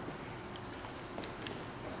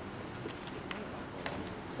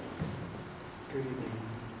 Good evening.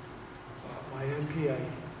 My MPI,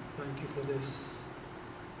 thank you for this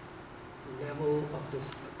level of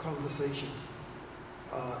this conversation.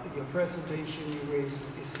 In your presentation, you raised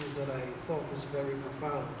issues that I thought was very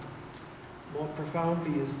profound. More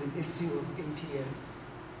profoundly is the issue of ATMs.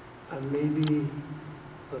 And maybe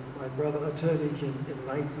my brother attorney can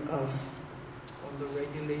enlighten us on the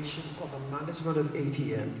regulations or the management of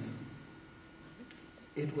ATMs.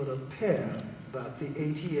 It would appear that the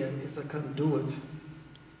ATM is a conduit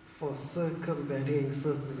for circumventing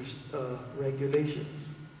certain regulations.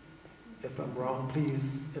 If I'm wrong,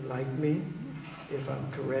 please enlighten me. If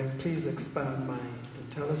I'm correct, please expand my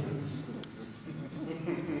intelligence.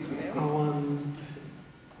 On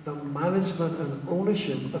the management and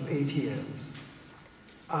ownership of ATMs,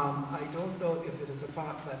 I don't know if it is a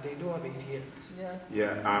fact that they do have ATMs.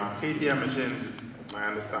 Yeah, ATM machines, my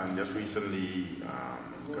understanding, just recently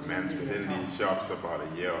commenced within these shops about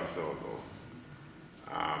a year or so ago.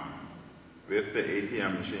 With the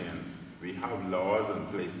ATM machines, we have laws in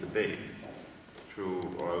place today through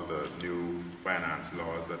all the new finance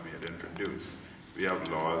laws that we had introduced. We have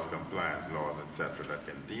laws, compliance laws, etc. that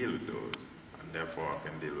can deal with those, and therefore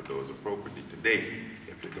can deal with those appropriately today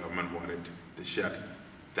if the government wanted to shut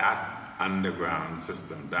that underground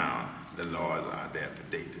system down, the laws are there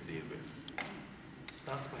today to deal with.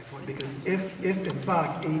 That's my point, because if in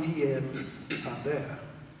fact ATMs are there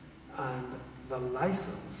and the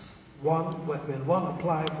license, when one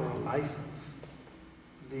apply for a license,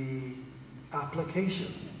 the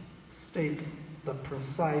application states the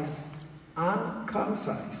precise and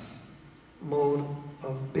concise mode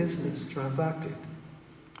of business transacted.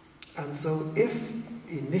 And so if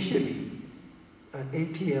initially an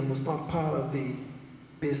ATM was not part of the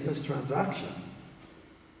business transaction,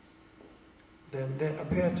 then there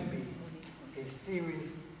appeared to be a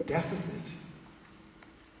serious deficit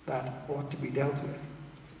that ought to be dealt with.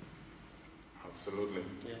 Absolutely.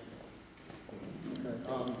 Yeah.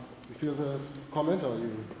 Okay. You feel the comment, or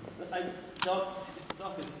you? Doc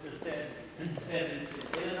has said this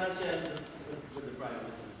in a nutshell. What the Prime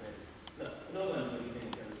Minister says. Look, we're not going to do anything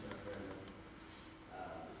against referendum.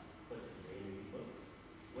 Just put it to the people.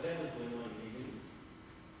 Whatever's going on, they do.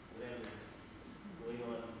 Whatever's going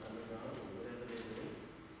on underground, or whatever they're doing,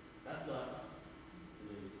 that's not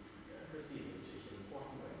the Christie administration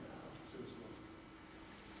important right now. It's irresponsible.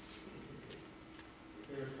 It's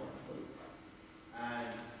irresponsible.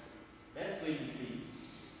 And let's wait and see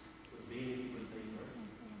what Bailey people say first.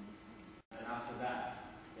 And after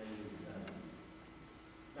that, then we decide.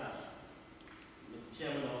 Now, Mr.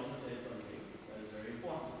 Chairman also said something that is very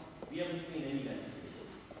important. We haven't seen any legislation.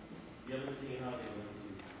 We haven't seen how they're going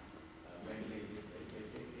to regulate this thing if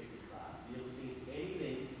it's passed. We haven't seen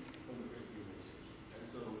anything from the Christie administration. And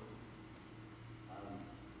so,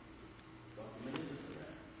 Dr. Minnis is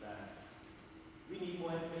correct that we need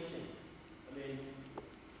more information. I mean,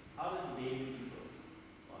 how does the Bailey people,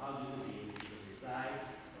 or how do the Bailey people decide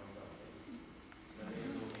on something when they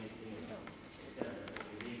don't know anything about it, except that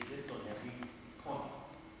they exist on every corner?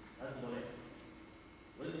 That's about it.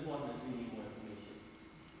 What is important is we need more information.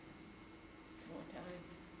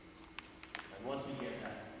 And once we get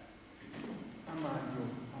that, I'm Andrew.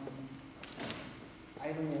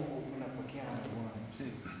 I don't want to open up a can of worms.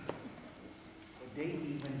 But they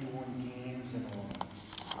even doing games and all.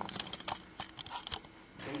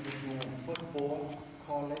 They be doing football,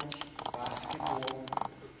 college, basketball,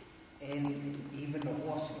 anything, even the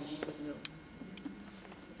horses.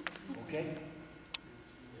 Okay?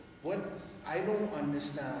 What I don't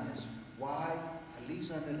understand is why, at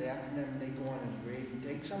least under the Referendum, they go on and raid and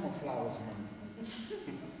take some of Flowers' money.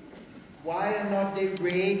 Why are not they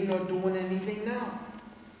raiding or doing anything now?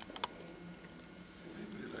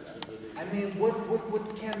 I mean, what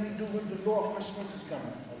can we do with the law? Christmas is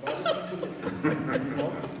coming. A lot of people, you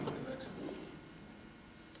know.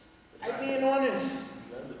 I'm being honest.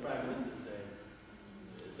 the Prime Minister said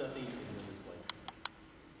there's nothing you can do at this point.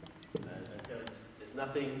 There's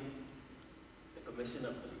nothing the Commissioner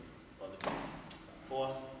of Police or the police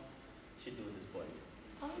force should do at this point.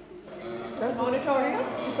 There's moratorium?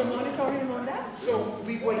 Is the moratorium on that? So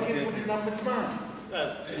we waiting for the numbers, man.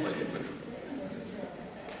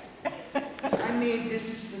 I mean, this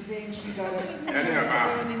is the things we gotta.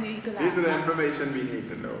 Anyhow, these are the information we need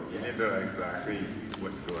to know. We need to know exactly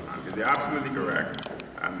what's going on. Because you're absolutely correct.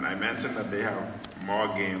 And I mentioned that they have more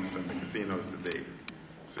games than the casinos today.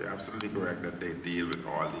 So you're absolutely correct that they deal with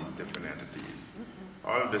all these different entities.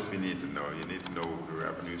 All of this we need to know. You need to know the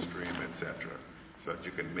revenue stream, etc., so that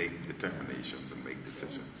you can make determinations and make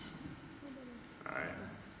decisions. All right?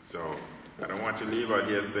 So I don't want you to leave out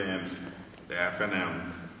here saying the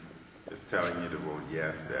FNM is telling you to vote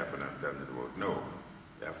yes, the FNM is telling you to vote no.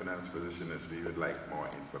 The FNM's position is we would like more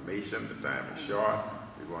information, the time is short,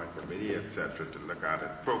 we want committee, etc., to look at it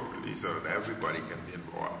appropriately so that everybody can be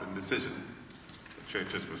involved in the decision. The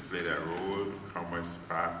churches must play their role, commerce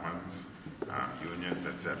departments, unions,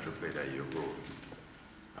 etc., play their role.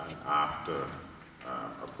 And after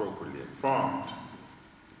appropriately informed,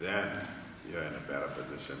 then you're in a better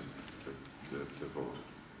position to vote.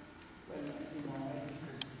 Well, you know,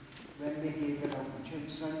 because when they gave it out in church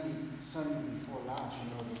Sunday before last, you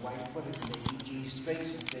know, the wife put it in the EG's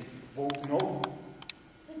face and said, vote no.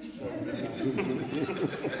 So,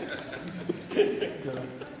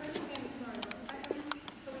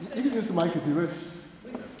 you can use the mic if you wish.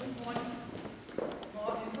 We want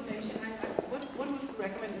more information. What was the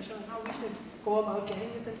recommendation on how we should go about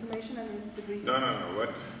getting this information and the briefing? No.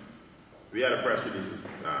 We had a press release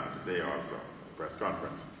today also, a press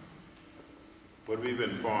conference. What we've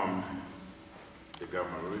informed the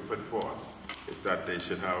government, what we put forth, is that they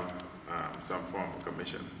should have some form of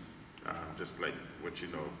commission, just like what you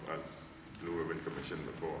know as Blue Ribbon Commission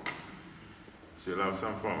before. So you'll have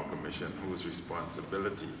some form of commission whose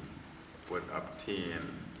responsibility would obtain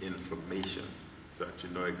information so so that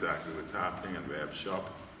you know exactly what's happening in web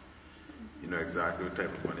shop. You know exactly what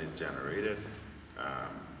type of money is generated.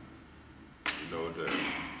 You know the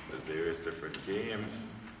various different games.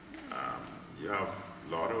 You have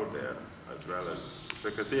lotto there as well as, it's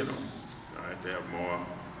a casino, right? They have more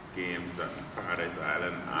games than Paradise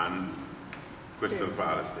Island and Crystal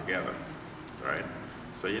Palace together, right?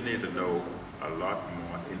 So you need to know a lot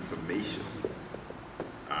more information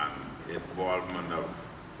and involvement of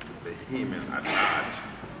the Bahamian at large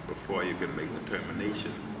before you can make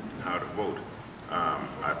determination in how to vote.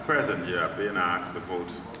 At present, you are being asked to vote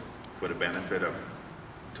for the benefit of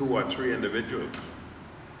 2 or 3 individuals.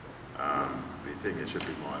 We think it should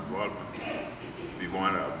be more involvement. We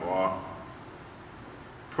want a more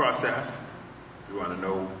process. We want to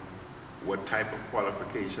know what type of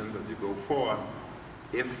qualifications as you go forth.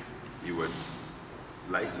 If you were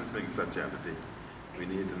licensing such entity, we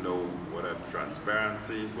need to know what are the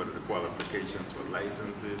transparency, what are the qualifications for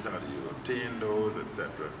licenses, how do you obtain those,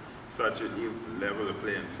 etc. Such a level the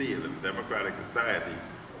playing field in a democratic society.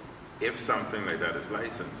 If something like that is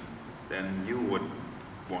licensed, then you would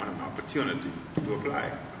want an opportunity to apply.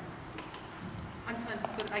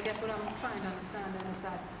 I guess what I'm trying to understand then is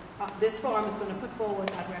that this forum is going to put forward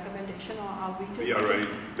that recommendation, or are we taking? We already,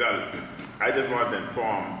 well, I just want to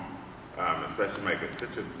inform, especially my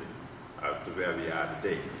constituency, as to where we are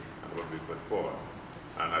today and what we put forward.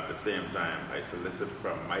 And at the same time, I solicit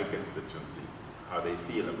from my constituency how they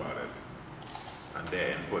feel about it and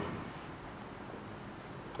their input.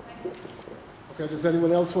 Okay, does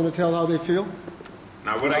anyone else want to tell how they feel?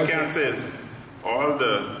 Now, what I can say is all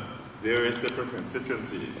the various different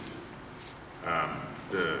constituencies,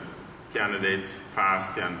 the candidates,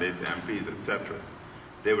 past candidates, MPs, etc.,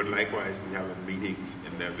 they would likewise be having meetings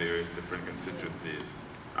in their various different constituencies,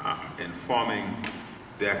 informing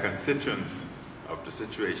their constituents of the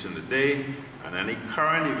situation today and any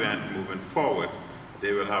current event moving forward.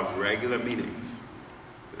 They will have regular meetings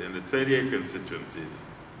within the 38 constituencies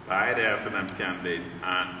by the F&M candidate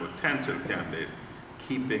and potential candidate,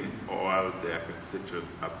 keeping all their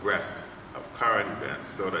constituents abreast of current events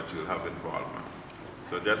so that you'll have involvement.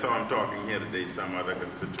 So just how I'm talking here today, some other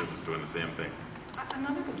constituents doing the same thing.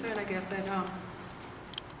 Another concern, I guess, that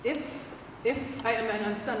if I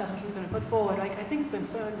understand that what you're going to put forward, I think the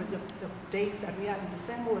concern with the date that we had in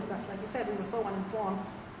December was that, like you said, we were so uninformed,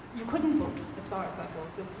 you couldn't vote as far as that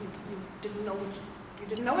goes. You didn't know you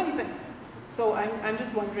didn't know anything. So I'm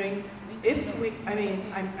just wondering if we,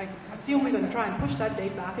 I assume we're going to try and push that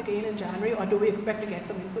date back again in January, or do we expect to get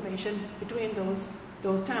some information between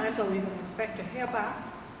those times, or are we going to expect to hear back,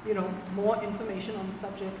 more information on the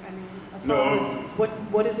subject? I mean, as far as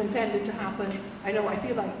what is intended to happen. I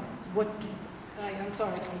feel like I'm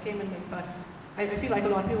sorry I came in late, but I feel like a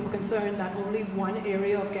lot of people were concerned that only one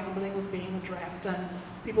area of gambling was being addressed, and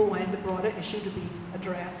people wanted the broader issue to be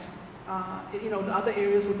addressed. The other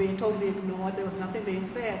areas were being totally ignored. There was nothing being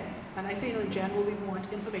said. And I feel in general we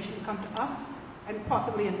want information to come to us, and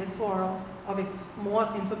possibly in this forum, of more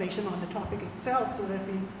information on the topic itself, so that if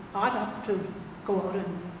we are up to go out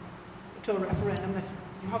and to a referendum, that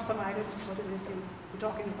you have some idea of what it is you're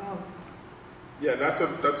talking about. Yeah, that's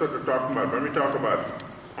what we're talking about. When we talk about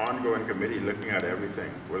ongoing committee looking at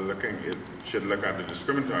everything, it should look at the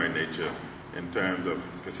discriminatory nature in terms of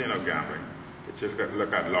casino gambling. It should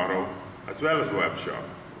look at lotto as well as web shop.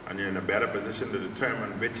 And you're in a better position to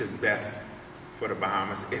determine which is best for the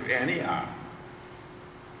Bahamas, if any are.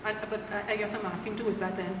 But I guess I'm asking too, is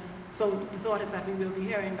that then, so the thought is that we will be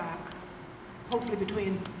hearing back, hopefully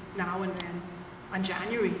between now and then, on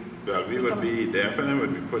January? Well, the FNM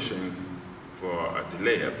would be pushing for a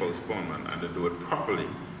delay, a postponement, and to do it properly,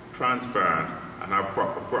 transparent, and have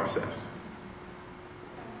proper process.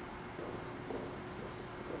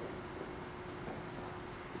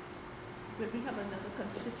 Will we have another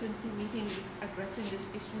constituency meeting addressing this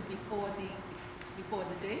issue before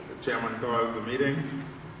the date? The chairman calls the meetings,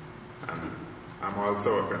 and I'm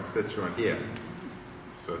also a constituent here,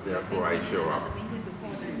 so therefore I show up.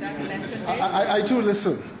 I do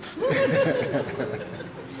listen.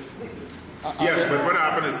 Yes, but what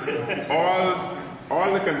happened is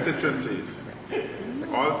all the constituencies,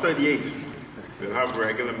 all 38, will have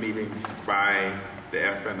regular meetings by the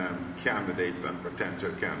FNM candidates and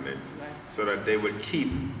potential candidates, so that they would keep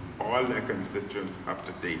all their constituents up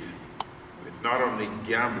to date with not only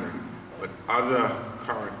gambling, but other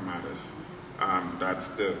current matters. That's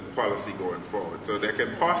the policy going forward. So there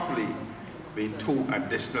can possibly be 2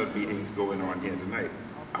 additional meetings going on here tonight.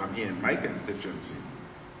 I'm here in my constituency.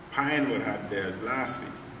 Pinewood had theirs last week.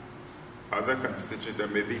 Other constituents, there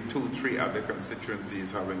may be 2, 3 other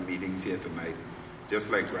constituencies having meetings here tonight, just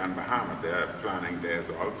like Grand Bahama, they're planning theirs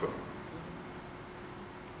also.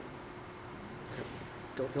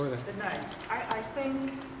 Go ahead. Good night. I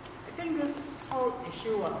think this whole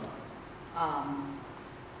issue of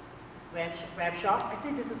web shop, I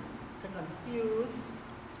think this is to confuse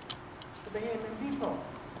the Bahamian people.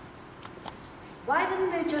 Why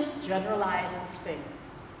didn't they just generalize this thing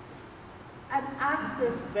and ask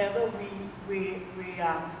us whether we're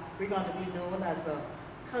going to be known as a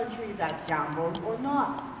country that gambled or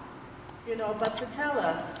not? You know, but to tell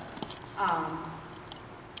us,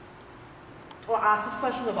 or ask this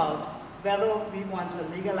question about whether we want to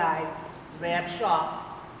legalize web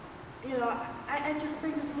shop, you know, I just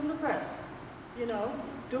think it's ludicrous. You know,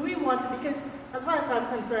 do we want to, because as far as I'm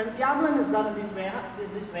concerned, gambling is done in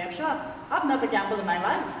this web shop. I've never gambled in my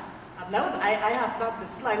life. I have not the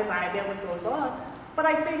slightest idea what goes on, but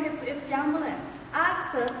I think it's gambling.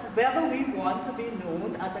 Ask us whether we want to be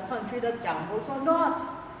known as a country that gambles or not.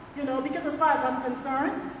 You know, because as far as I'm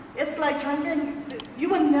concerned, it's like drinking. You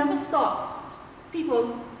will never stop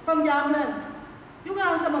people from gambling. You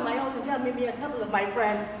can't come to my house and tell me and a couple of my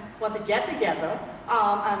friends want to get together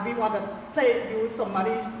and we want to use some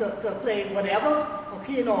money to play whatever,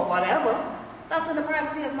 casino or whatever. That's in the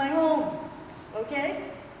privacy of my home,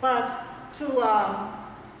 okay? But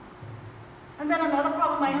and then another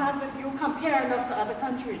problem I had with you comparing us to other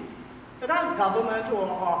countries. That our government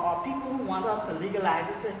or people who want us to legalize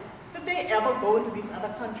it, did they ever go into these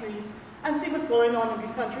other countries and see what's going on in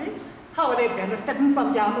these countries? How are they benefiting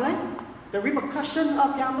from gambling? The repercussion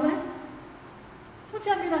of gambling? Don't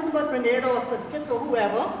tell me nothing about Grenada or St. Kitts or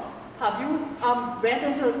whoever. Have you went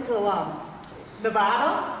into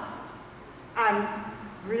Nevada and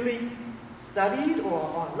really studied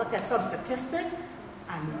or looked at some statistic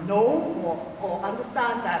and know or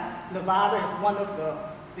understand that Nevada is one of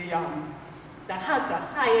that has the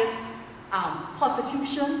highest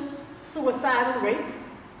prostitution, suicidal rate?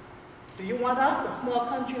 Do you want us, a small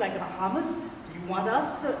country like the Bahamas, do you want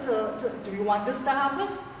us do you want this to happen?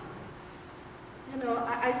 You know,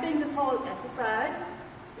 I think this whole exercise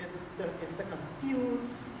is to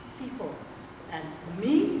confuse people. And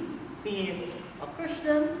me, being a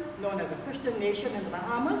Christian, known as a Christian nation in the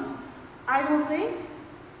Bahamas, I don't think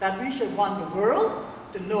that we should want the world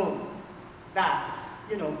to know that,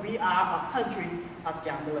 you know, we are a country of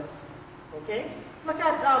gamblers. Okay? Look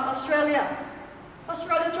at Australia.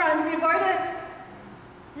 Australia trying to revert it.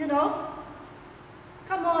 You know?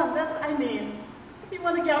 Come on, I mean, if you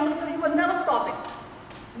want to gamble, you will never stop it.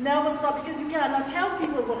 Never stop, because you cannot tell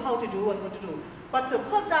people how to do and what to do. But to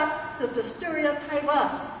put that, to stereotype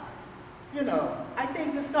us, you know, I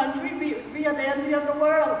think this country, we are the envy of the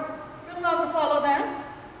world. We don't have to follow them.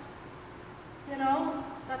 You know,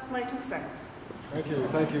 that's my 2 cents. Thank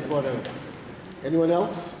you for that. Anyone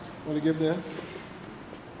else want to give theirs?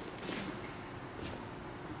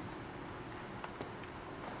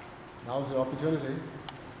 Now's the opportunity.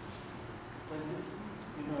 Well,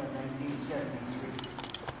 you know, in 1973,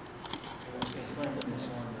 Referendum was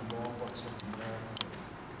on the law books of America.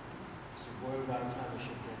 It's a worldwide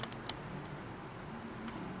fellowship that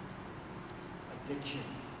addiction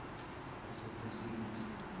is a disease.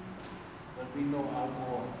 But we know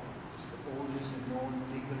alcohol is the oldest and known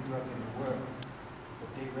legal drug in the world, but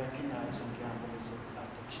they recognize and gamble as an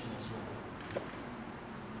addiction as well.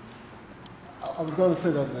 I was going to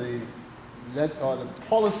say that the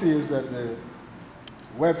policy is that the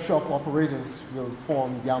web shop operators will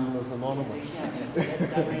form Gamblers Anonymous.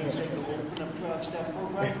 That means they will open up 12-step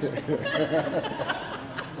programs.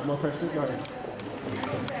 One more question? Go ahead.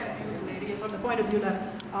 Lady, from the point of view that,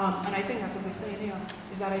 and I think that's what we're saying here,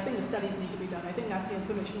 is that I think the studies need to be done. I think that's the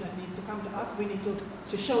information that needs to come to us. We need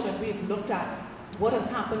to show that we've looked at what has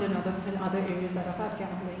happened in other areas that have had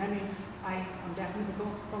gambling. I mean, I'm definitely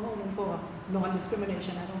promoting for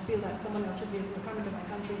non-discrimination. I don't feel that someone else should be able to come into my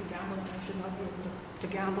country and gamble, and I should not be able to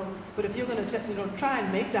gamble. But if you're going to try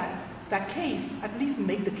and make that case, at least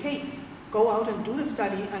make the case. Go out and do the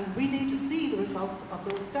study, and we need to see the results of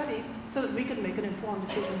those studies so that we can make an informed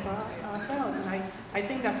decision for ourselves. And I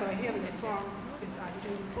think that's what I hear that this forum is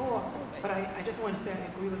agitating for. But I just want to say I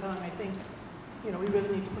agree with her, and I think, you know, we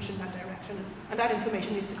really need to push in that direction. And that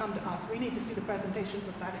information needs to come to us. We need to see the presentations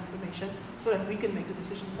of that information so that we can make the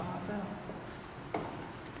decisions for ourselves.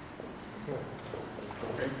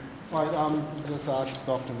 Okay. All right, just ask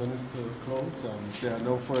Dr. Minnis to close. There are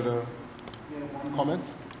no further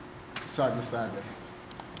comments. Sorry, Mr. Adler.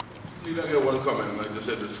 I have one comment, and I just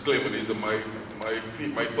said disclaimer. These are my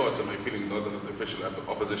thoughts and my feelings, not the official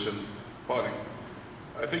opposition party.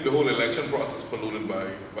 I think the whole election process is polluted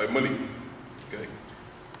by money. Okay,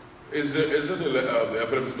 Is it the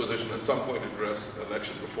FNM's position at some point address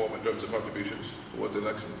election reform in terms of contributions towards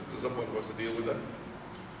elections? Is there some point for us to deal with that?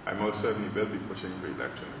 I most certainly will be pushing for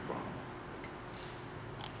election reform.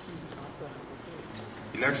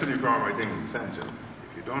 Election reform, I think, is essential.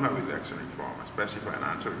 If you don't have election reform, especially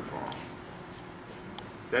financial reform,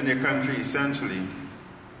 then your country essentially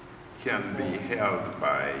can be held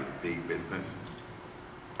by big business,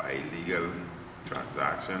 by illegal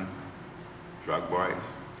transaction, drug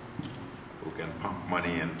boys, who can pump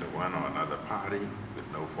money into one or another party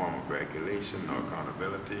with no form of regulation or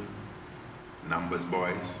accountability, numbers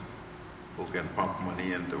boys, who can pump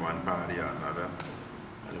money into one party or another.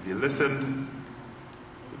 And if you listen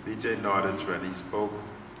to B.J. Nordich when he spoke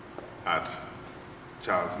at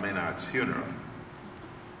Charles Maynard's funeral,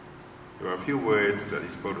 there were a few words that he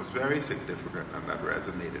spoke that was very significant and that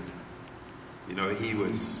resonated. You know, he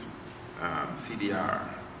was CDR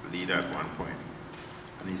leader at one point,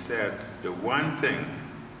 and he said the one thing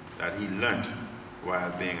that he learned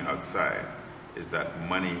while being outside is that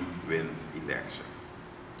money wins election.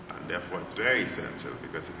 And therefore it's very essential,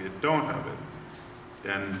 because if you don't have it,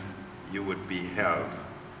 then you would be held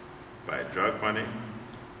by drug money,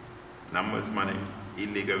 numbers money,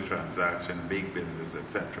 illegal transaction, big business,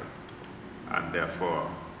 etc. And therefore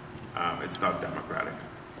it's not democratic.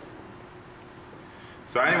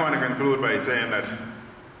 So I want to conclude by saying that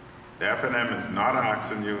the FNM is not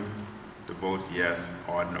asking you to vote yes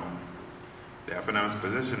or no. The FNM's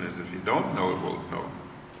position is if you don't know, vote no.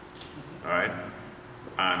 All right?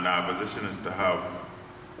 And our position is to have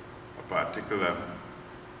a particular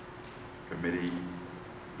committee,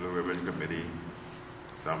 Blue Ribbon Committee,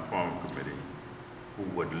 some form of committee, who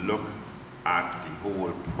would look at the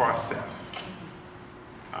whole process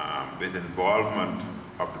with involvement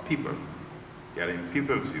of the people, getting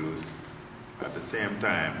people's views, at the same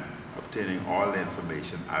time obtaining all the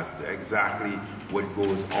information as to exactly what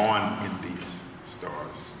goes on in these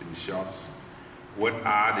stores, these shops. What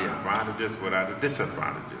are the advantages? What are the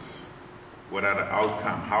disadvantages? What are the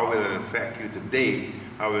outcomes? How will it affect you today?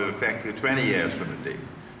 How will it affect you 20 years from today?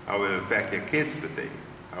 How will it affect your kids today?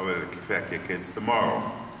 How will it affect your kids tomorrow?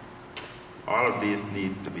 All of these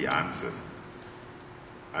needs to be answered.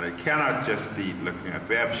 And it cannot just be looking at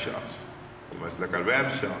web shops. You must look at web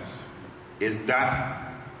shops. Is that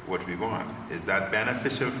what we want? Is that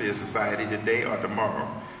beneficial for your society today or tomorrow?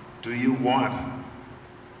 Do you want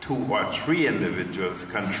 2 or 3 individuals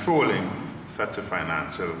controlling such a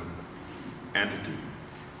financial entity?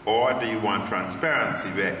 Or do you want transparency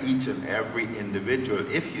where each and every individual,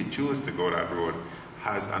 if you choose to go that road,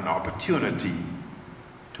 has an opportunity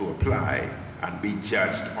to apply and be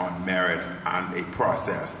judged on merit and a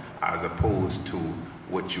process, as opposed to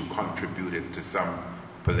what you contributed to some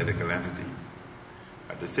political entity?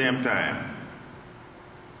 At the same time,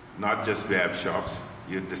 not just web shops,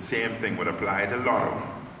 the same thing would apply to lotto.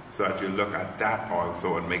 So that you look at that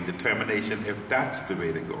also and make determination if that's the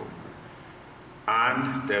way to go.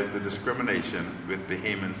 And there's the discrimination with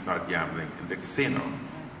Bahamians not gambling in the casino.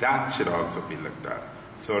 That should also be looked at,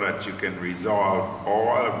 so that you can resolve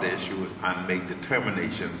all of the issues and make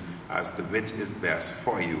determinations as to which is best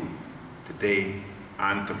for you today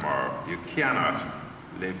and tomorrow. You cannot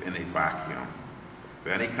live in a vacuum. For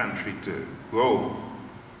any country to grow,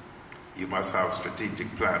 you must have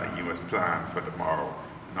strategic planning. You must plan for tomorrow,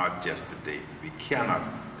 not just today. We cannot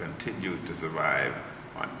continue to survive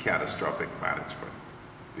on catastrophic management.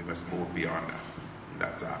 We must move beyond that. And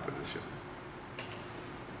that's our position.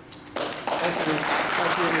 Thank you.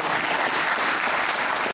 Thank you.